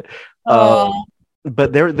right. get. Uh, Oh,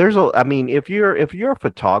 but there's a, I mean, if you're a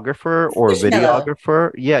photographer or a Squishmallow.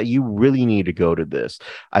 videographer, yeah, you really need to go to this.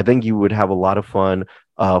 I think you would have a lot of fun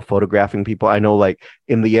photographing people. I know, like,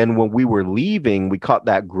 in the end, when we were leaving, we caught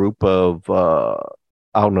that group of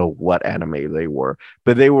I don't know what anime they were,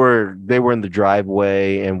 but they were in the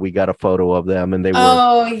driveway, and we got a photo of them, and they were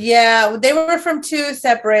Oh yeah, they were from two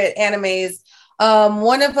separate animes.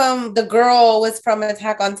 One of them, the girl was from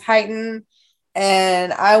Attack on Titan,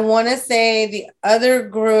 and I want to say the other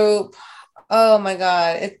group. Oh my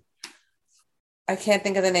God, I can't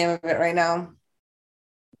think of the name of it right now.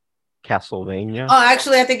 Castlevania. Oh,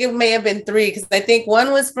 actually, I think it may have been three because I think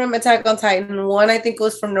one was from Attack on Titan, one I think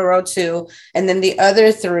was from Naruto, and then the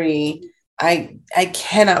other three, I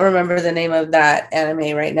cannot remember the name of that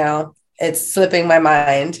anime right now. It's slipping my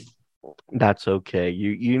mind. That's okay.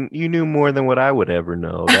 You knew more than what I would ever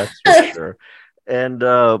know. That's for sure. And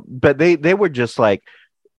but they were just like,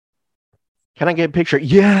 can I get a picture?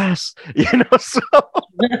 Yes. So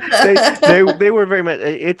they were very much.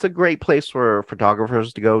 It's a great place for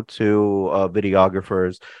photographers to go to,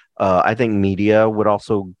 videographers. I think media would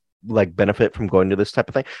also like benefit from going to this type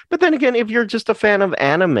of thing. But then again, if you're just a fan of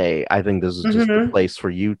anime, I think this is just the Mhm. place for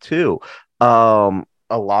you too. A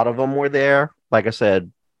lot of them were there. Like I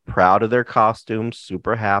said, proud of their costumes,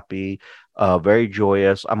 super happy, very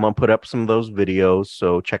joyous. I'm gonna put up some of those videos,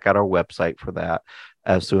 so check out our website for that.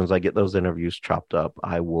 As soon as I get those interviews chopped up,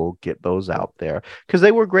 I will get those out there because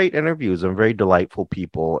they were great interviews and very delightful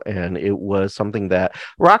people. And it was something that,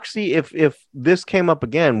 Roxy, if this came up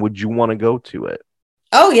again, would you want to go to it?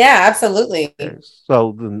 Oh yeah, absolutely.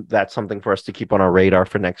 So then that's something for us to keep on our radar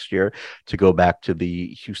for next year, to go back to the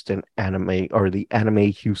Houston Anime, or the Anime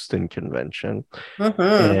Houston convention. Hmm.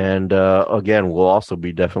 And again, we'll also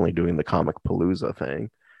be definitely doing the Comic Palooza thing.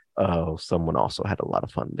 Someone also had a lot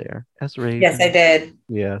of fun there, as Yes, I Raven. did.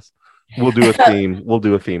 Yes. We'll do a theme. We'll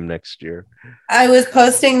do a theme next year. I was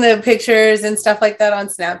posting the pictures and stuff like that on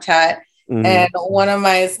Snapchat, and Hmm. one of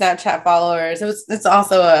my Snapchat followers, it's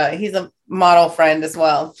also he's a model friend as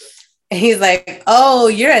well. And he's like, "Oh,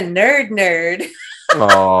 you're a nerd."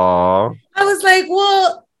 Aw. I was like,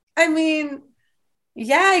 "Well, I mean,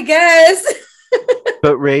 yeah, I guess."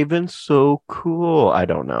 But Raven's so cool. I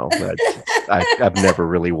don't know. I've never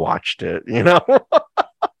really watched it.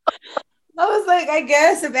 I was like, I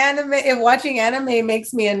guess if watching anime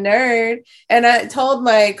makes me a nerd, and I told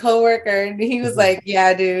my coworker, and he was like,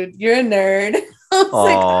 "Yeah, dude, you're a nerd." I was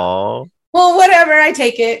like, Aw. "Well, whatever, I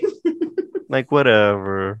take it. Like,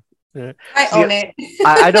 whatever. Yeah. I See, own it."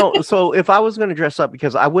 I don't. So if I was going to dress up,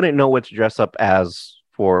 because I wouldn't know what to dress up as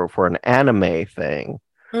for an anime thing.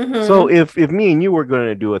 So Hmm. if me and you were going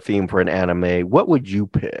to do a theme for an anime, what would you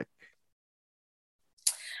pick?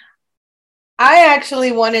 I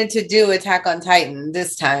actually wanted to do Attack on Titan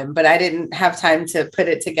this time, but I didn't have time to put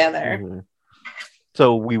it together. Mhm.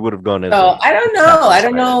 So we would have gone as So a I don't Attack know. on I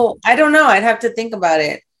don't Titan. know. I don't know. I'd have to think about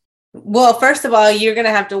it. Well, first of all, you're gonna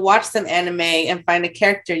have to watch some anime and find a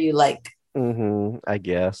character you like. I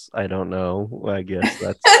guess. I don't know. I guess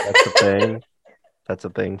that's a thing. That's a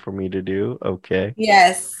thing for me to do. Okay.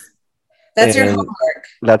 Yes, that's your And homework.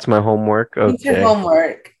 that's my homework. It's your Okay.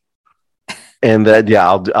 homework. And that, yeah,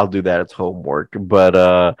 I'll do that as homework.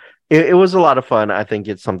 But it was a lot of fun. I think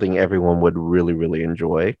it's something everyone would really, really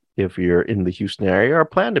enjoy if you're in the Houston area or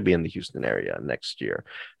plan to be in the Houston area next year.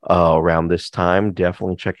 Around this time,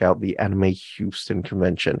 definitely check out the Anime Houston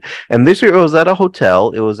convention. And this year it was at a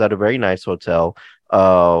hotel. It was at a very nice hotel.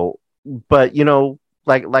 But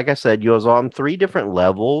like I said, it was on 3 different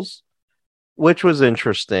levels, which was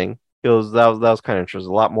interesting. That was kind of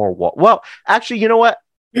interesting. A lot more well, actually, you know what?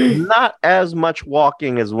 Not as much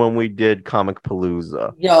walking as when we did Comic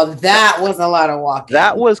Palooza. Yo, That, that was a lot of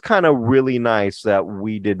that walking. was kind of really nice that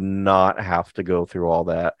we did not have to go through all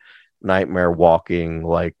that nightmare walking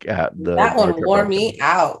like at the That one Georgia wore Bunker. me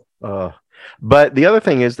out. Uh, But the other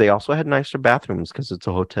thing is they also had nicer bathrooms because it's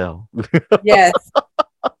a hotel. Yes,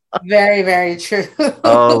 very, very true.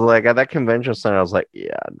 Oh, like at that convention center, I was like,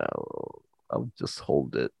 yeah, no, I'll just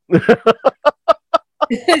hold it.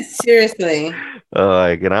 Seriously.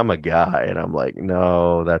 Like, and I'm a guy, and I'm like,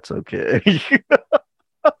 no, that's okay.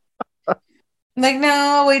 Like,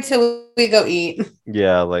 no, wait till we go eat.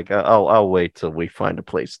 Yeah, like I'll wait till we find a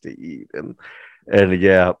place to eat, and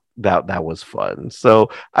yeah, that was fun. So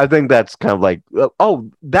I think that's kind of like, oh,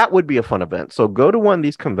 that would be a fun event. So go to one of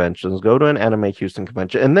these conventions, go to an Anime Houston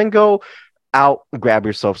convention, and then go out, grab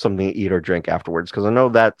yourself something to eat or drink afterwards. Because I know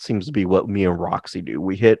that seems to be what me and Roxy do.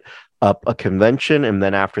 We hit up a convention, and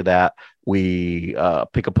then after that, we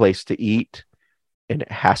pick a place to eat, and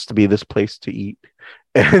it has to be this place to eat.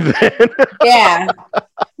 And then, Yeah.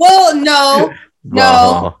 Well, no,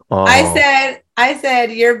 no. uh-huh. I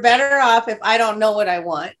said you're better off if I don't know what I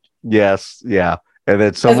want. Yes, yeah. And then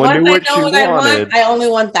Because someone once knew I what know she what I want, wanted. I only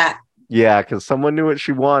want that. Yeah, because someone knew what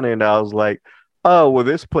she wanted. And I was like, oh, well,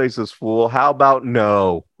 this place is full. How about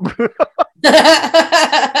no?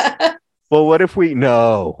 Well, what if we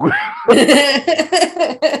no?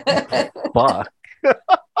 Fuck.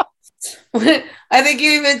 I think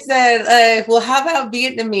you even said, well, how about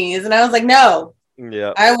Vietnamese? And I was like, no,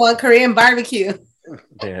 Yeah. I want Korean barbecue.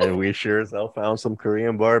 And we sure as hell found some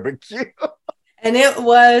Korean barbecue. And it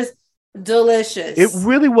was It delicious.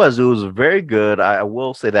 really was. It was very good. I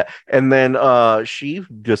will say that. And then she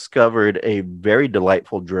discovered a very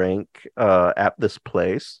delightful drink at this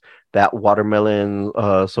place, that watermelon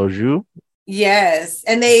soju. Yes.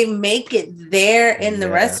 And they make it there in the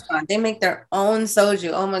Yes. restaurant. They make their own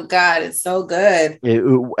soju. Oh my God, it's so good.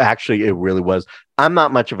 Actually, it really was. I'm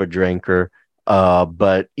not much of a drinker,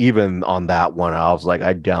 but even on that one, I was like,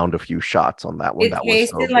 I downed a few shots on that one. It That was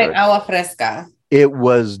so tasted like good. agua fresca. It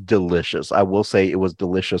was delicious. I will say it was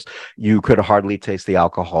delicious. You could hardly taste the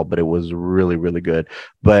alcohol, but it was really, really good.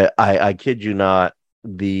 But I kid you not,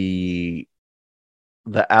 the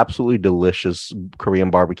absolutely delicious Korean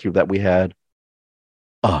barbecue that we had.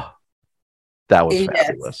 Oh, that was Yes.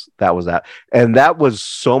 fabulous. That was that. And that was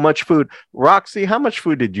so much food. Roxy, how much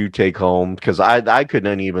food did you take home? Because I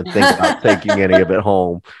couldn't even think about taking any of it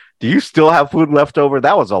home. Do you still have food left over?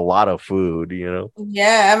 That was a lot of food, you know.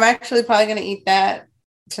 Yeah, I'm actually probably gonna eat that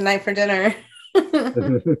tonight for dinner.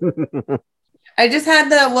 I just had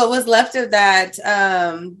the what was left of that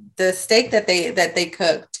the steak that they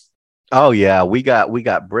cooked. Oh yeah, we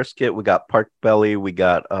got brisket, we got pork belly, we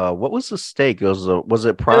got what was the steak? It was it It was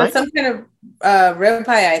prime? some kind of rib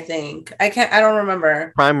pie, I think. I don't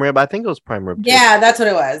remember. Prime rib. I think it was prime rib too. Yeah, that's what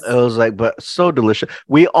it It was. was like, but so delicious.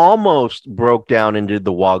 We almost broke down and did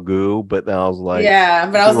the wagyu, but then I was like, Yeah,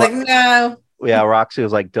 but I was like, no. yeah, Roxy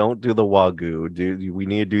was like, don't do the wagyu. We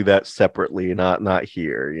need to do that separately, not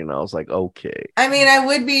here. You know, I was like, okay. I mean, I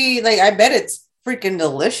would be like, I bet it's freaking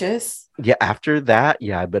delicious. Yeah, after that,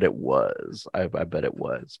 yeah, I bet it was. I bet it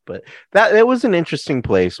was. But that it was an interesting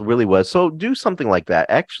place, really was. So do something like that.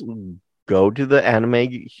 Actually go to the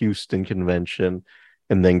Anime Houston convention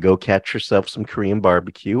and then go catch yourself some Korean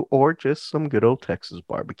barbecue or just some good old Texas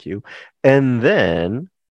barbecue. And then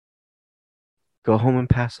go home and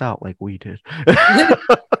pass out like we did.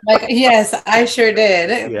 Like, yes, I sure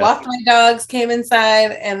did. Yeah. Walked my dogs, came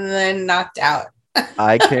inside, and then knocked out.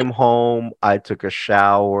 I came home, I took a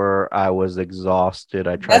shower, I was exhausted.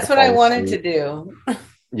 I tried to That's what I fall wanted asleep. to do.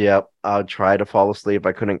 Yep, I tried to fall asleep.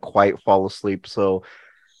 I couldn't quite fall asleep, so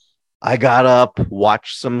I got up,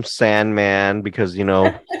 watched some Sandman because it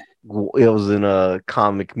was in a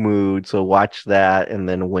comic mood, so watched that and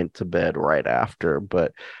then went to bed right after.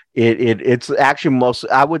 But it's actually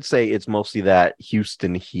I would say it's mostly that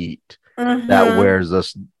Houston heat that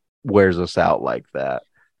Mhm. wears us out like that.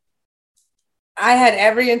 I had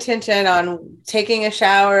every intention on taking a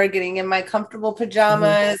shower, getting in my comfortable Mhm.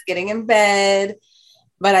 pajamas, getting in bed,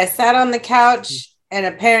 but I sat on the couch and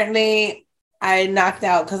apparently I knocked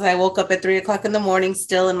out because I woke up at 3 o'clock in the morning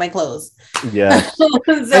still in my clothes. Yes.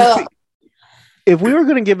 And So see, if we were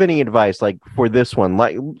going to give any advice, like for this one,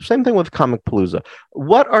 like same thing with Comic Palooza,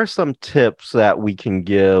 what are some tips that we can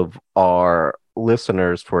give our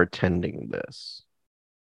listeners for attending this?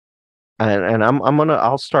 And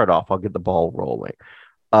I'll start off. I'll get the ball rolling.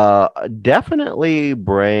 Definitely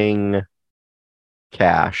bring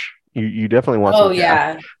cash. You definitely want oh some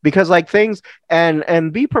cash yeah. because like things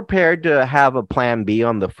and be prepared to have a plan B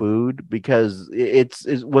on the food because it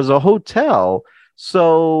was a hotel.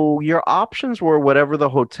 So your options were whatever the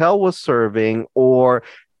hotel was serving, or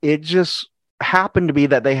it just happened to be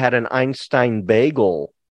that they had an Einstein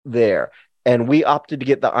bagel there. And we opted to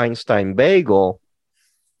get the Einstein bagel.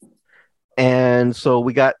 And so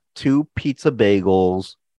we got 2 pizza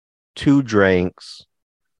bagels, 2 drinks,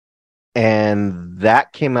 and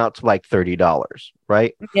that came out to like $30,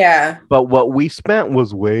 right? Yeah. But what we spent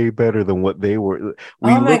was way better than what they were.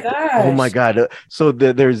 We Oh my looked, oh my gosh. God. So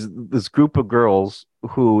there's this group of girls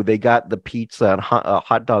who they got the pizza and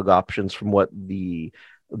hot dog options from what the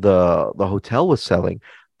hotel was selling.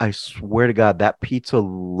 I swear to God, that pizza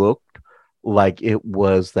looked like it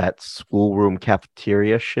was that schoolroom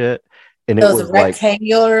cafeteria shit. And it Those was like,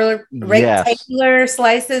 yes, rectangular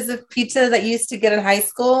slices of pizza that you used to get in high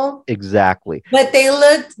school. exactly. But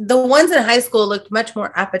the ones in high school looked much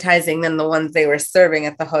more appetizing than the ones they were serving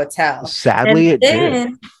at the hotel. Sadly, And it did.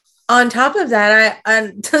 then on top of that,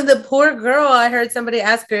 to the poor girl, I heard somebody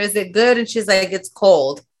ask her, "Is it good?" And she's like, "It's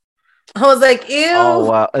cold." I was like, Oh, "Ew."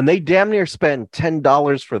 wow. And they damn near spent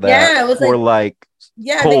 $10 for that Yeah, it was for like, like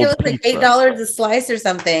yeah, I think it cold was like pizza. $8 a slice or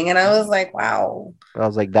something. And I was like, wow. I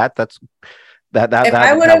was like, that's that that If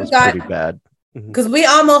I that would that have was pretty got, bad. Mhm. because we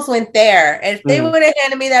almost went there. And if they Mhm. would have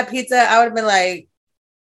handed me that pizza, I would have been like,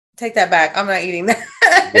 take that back. I'm not eating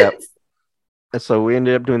that. Yep. And so we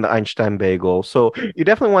ended up doing the Einstein bagel. So you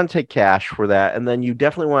definitely want to take cash for that, and then you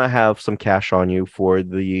definitely want to have some cash on you for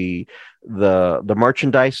the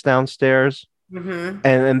merchandise downstairs. Mm-hmm.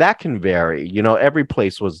 And that can vary. Every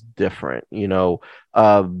place was different.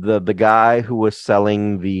 The guy who was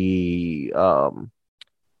selling the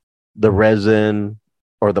resin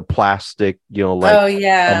or the plastic, like Oh,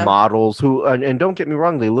 yeah. models who, and don't get me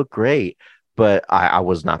wrong, they look great, but I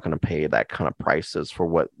was not going to pay that kind of prices for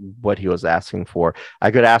what he was asking for.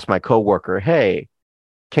 I could ask my coworker, hey,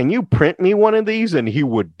 can you print me one of these? And he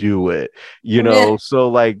would do it, Yeah. so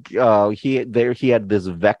like he had this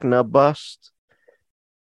Vecna bust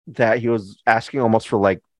that he was asking almost for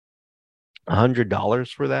like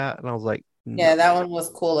 $100 for that. And I was like, no, Yeah, that one was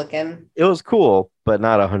cool looking. it was cool, but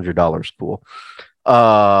not $100 cool.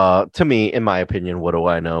 To me, in my opinion, what do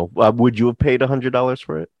I know? Would you have paid $100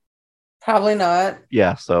 for it? Probably not.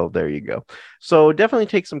 Yeah, so there you go. So definitely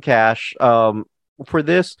take some cash. For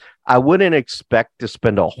this, I wouldn't expect to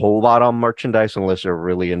spend a whole lot on merchandise unless you're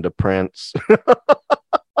really into prints.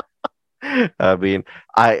 I mean,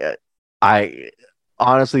 I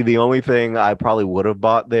honestly, the only thing I probably would have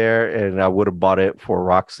bought there, and I would have bought it for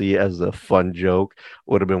Roxy as a fun joke,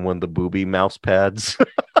 would have been one of the booby mouse pads.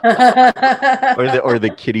 or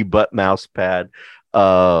the kitty butt mouse pad.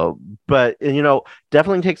 Uh, but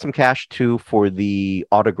definitely take some cash too for the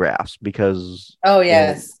autographs because Oh,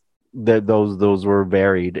 yes. those were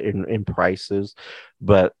varied in prices,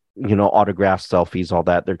 but autograph selfies, all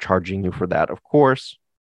that, they're charging you for that, of course.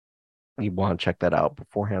 You want to check that out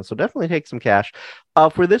beforehand, so definitely take some cash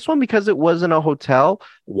for this one because it wasn't a hotel.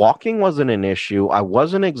 Walking wasn't an issue. I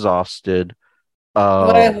wasn't exhausted.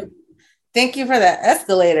 uh Well, thank you for the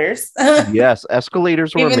escalators. yes,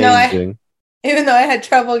 escalators were even though I amazing. even though I had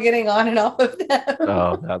trouble getting on and off of them.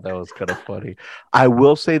 Oh, that was kind of funny. I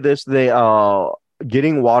will say this: they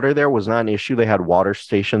getting water there was not an issue. They had water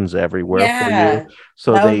stations everywhere for you, Yeah,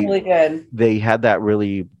 so that was they really good. they had that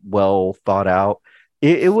really well thought out.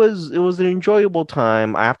 It was an enjoyable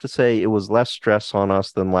time. I have to say, it was less stress on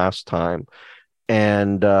us than last time.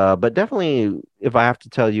 And but definitely, if I have to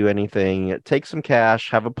tell you anything, take some cash,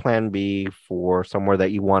 have a plan B for somewhere that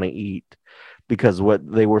you want to eat, because what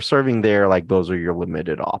they were serving there, like those are your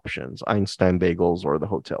limited options, Einstein bagels or the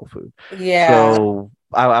hotel food. Yeah. So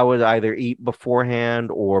I would either eat beforehand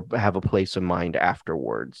or have a place in mind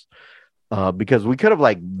afterwards. Because we could have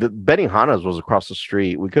like the Benihana's was across the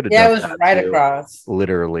street. We could have Yeah, done it was that right too, across.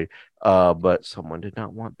 literally. But someone did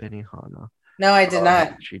not want Benihana. No, I did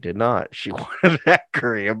not. She did not. She wanted that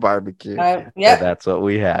Korean barbecue. So Yep. that's what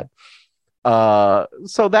we had.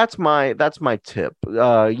 So that's my tip.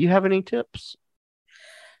 You have any tips?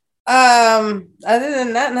 Other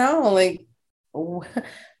than that, no, like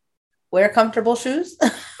wear comfortable shoes.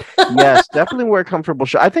 Yes, definitely wear comfortable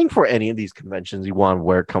shoes. I think for any of these conventions, you want to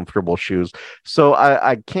wear comfortable shoes. So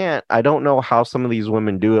I don't know how some of these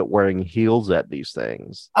women do it wearing heels at these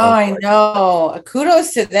things. Oh, I know.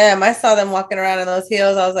 Kudos to them. I saw them walking around in those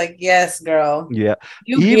heels. I was like, yes, girl, Yeah,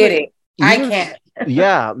 you even get it. I even can't.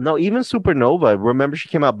 yeah, no, even Supernova. Remember, she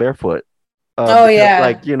came out barefoot. Oh, Because yeah.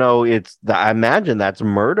 like I imagine that's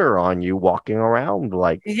murder on you walking around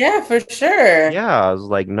like. Yeah, for sure. Yeah, I was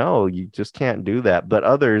like, no, you just can't do that. But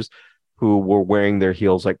others who were wearing their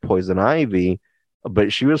heels like Poison Ivy,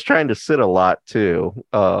 but she was trying to sit a lot too.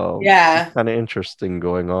 Yeah. Kind of interesting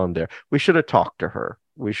going on there. We should have talked to her.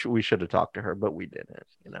 We should have talked to her, but we didn't.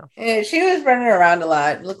 Yeah, she was running around a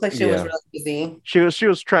lot. It looked like she was Yeah. really busy. She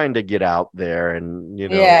was trying to get out there, and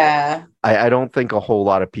Yeah. I don't think a whole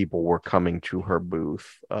lot of people were coming to her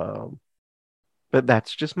booth. But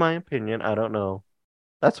that's just my opinion. I don't know.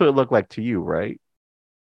 That's what it looked like to you, right?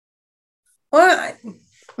 Well, I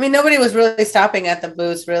mean, nobody was really stopping at the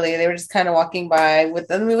booths. Really, they were just kind of walking by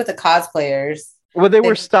with. I mean, with the cosplayers, Well, they they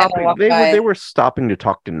were just kind of stopping. walked They by. were stopping to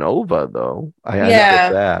talk to Nova, though. I noticed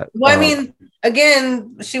Yeah. that. Well, I mean,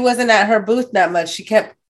 again, she wasn't at her booth that much. She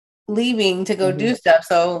kept leaving to go Mhm. do stuff.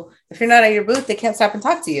 So if you're not at your booth, they can't stop and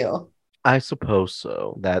talk to you. I suppose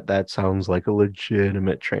so. That sounds like a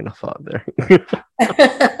legitimate train of thought there.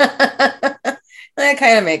 That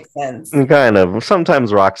kind of makes sense. Kind of.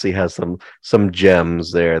 Sometimes Roxy has some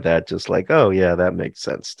gems there that just like, oh yeah, that makes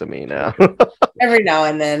sense to me now. Every now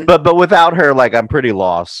and then. But without her, like I'm pretty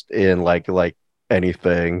lost in like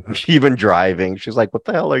anything, even driving. She's like, "What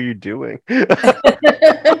the hell are you doing?"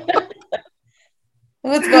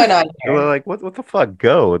 What's going on And we're here? like, what the fuck?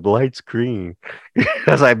 Go. The light's green.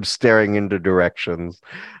 As I'm staring into directions.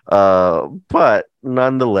 But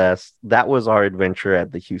nonetheless, that was our adventure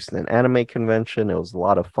at the Houston Anime Convention. It was a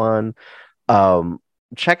lot of fun. Um,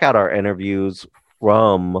 Check out our interviews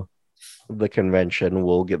from the convention.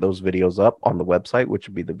 We'll get those videos up on the website, which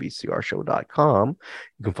would be the VCRshow.com.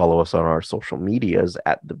 You can follow us on our social medias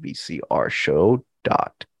at the VCR Show.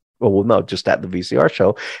 Well, no, just at the VCR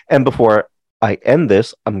Show. And before I end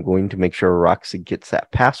this, I'm going to make sure Roxy gets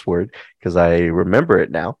that password because I remember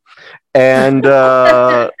it now. And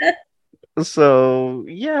so,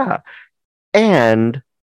 yeah. And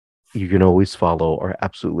you can always follow our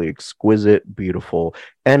absolutely exquisite, beautiful,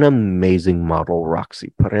 and amazing model,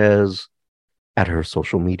 Roxy Perez, at her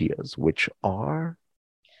social medias, which are.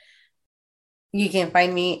 You can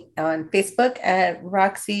find me on Facebook at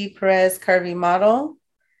Roxy Perez Carvey Model,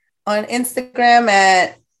 on Instagram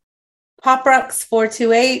at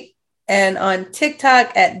PopRocks428, and on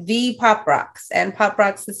TikTok at the Pop Rocks. And Pop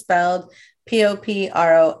Rocks is spelled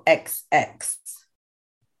POPROXX.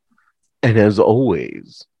 And as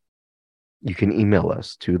always, you can email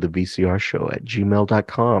us to the VCR show at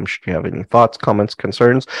gmail.com should you have any thoughts, comments,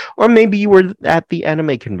 concerns, or maybe you were at the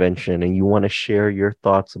anime convention and you want to share your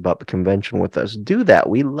thoughts about the convention with us. Do that.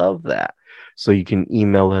 We love that. So you can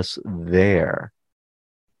email us there.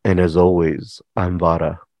 And as always, I'm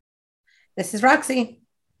Vara. This is Roxy.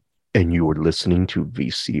 And you were listening to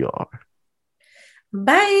VCR.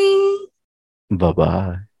 Bye.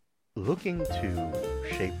 Bye-bye. Looking to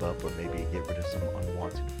shape up or maybe get rid of some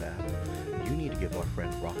unwanted fat? You need to give our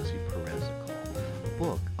friend Roxy Perez a call.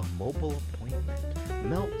 Book a mobile appointment.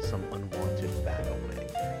 Melt some unwanted fat away.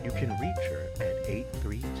 You can reach her at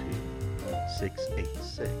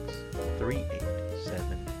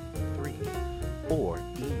 832-686-3873 or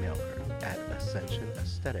email her at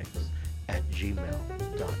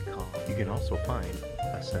ascensionaesthetics@gmail.com. You can also find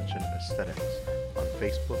Ascension Aesthetics on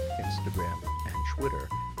Facebook, Instagram, and Twitter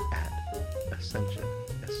at Ascension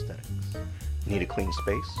Aesthetics. Need a clean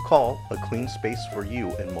space? Call A Clean Space for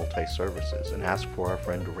You in Multi-Services and ask for our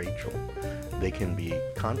friend Rachel. They can be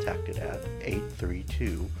contacted at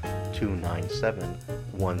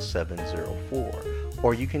 832-297-1704,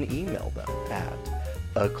 or you can email them at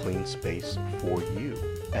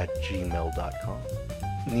acleanspaceforyou@gmail.com.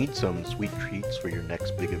 Need some sweet treats for your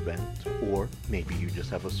next big event? Or maybe you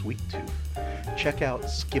just have a sweet tooth? Check out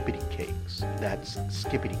Skippity Cakes. That's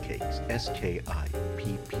Skippity Cakes,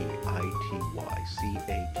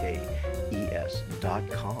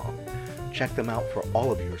 SKIPPITYCAKES.com. Check them out for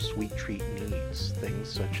all of your sweet treat needs, things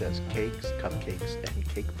such as cakes, cupcakes, and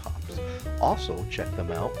cake pops. Also, check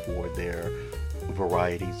them out for their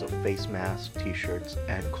varieties of face masks, t-shirts,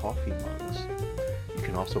 and coffee mugs. You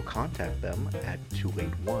can also contact them at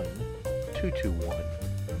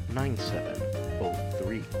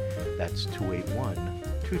 281-221-9703. That's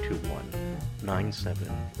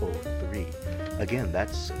 281-221-9703. Again,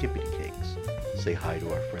 that's Skippity Cakes. Say hi to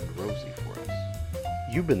our friend Rosie for us.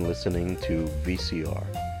 You've been listening to VCR,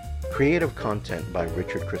 creative content by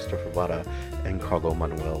Richard Christopher Vara and Carlo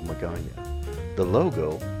Manuel Magana. The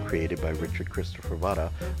logo created by Richard Christopher Vara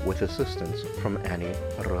with assistance from Annie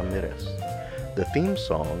Ramirez. The theme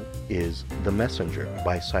song is The Messenger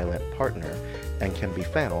by Silent Partner and can be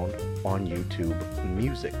found on YouTube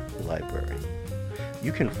Music Library.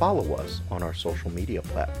 You can follow us on our social media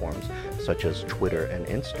platforms such as Twitter and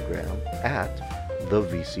Instagram at The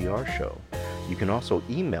VCR Show. You can also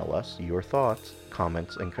email us your thoughts,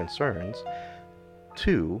 comments, and concerns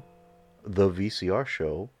to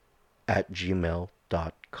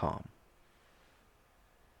thevcrshow@gmail.com.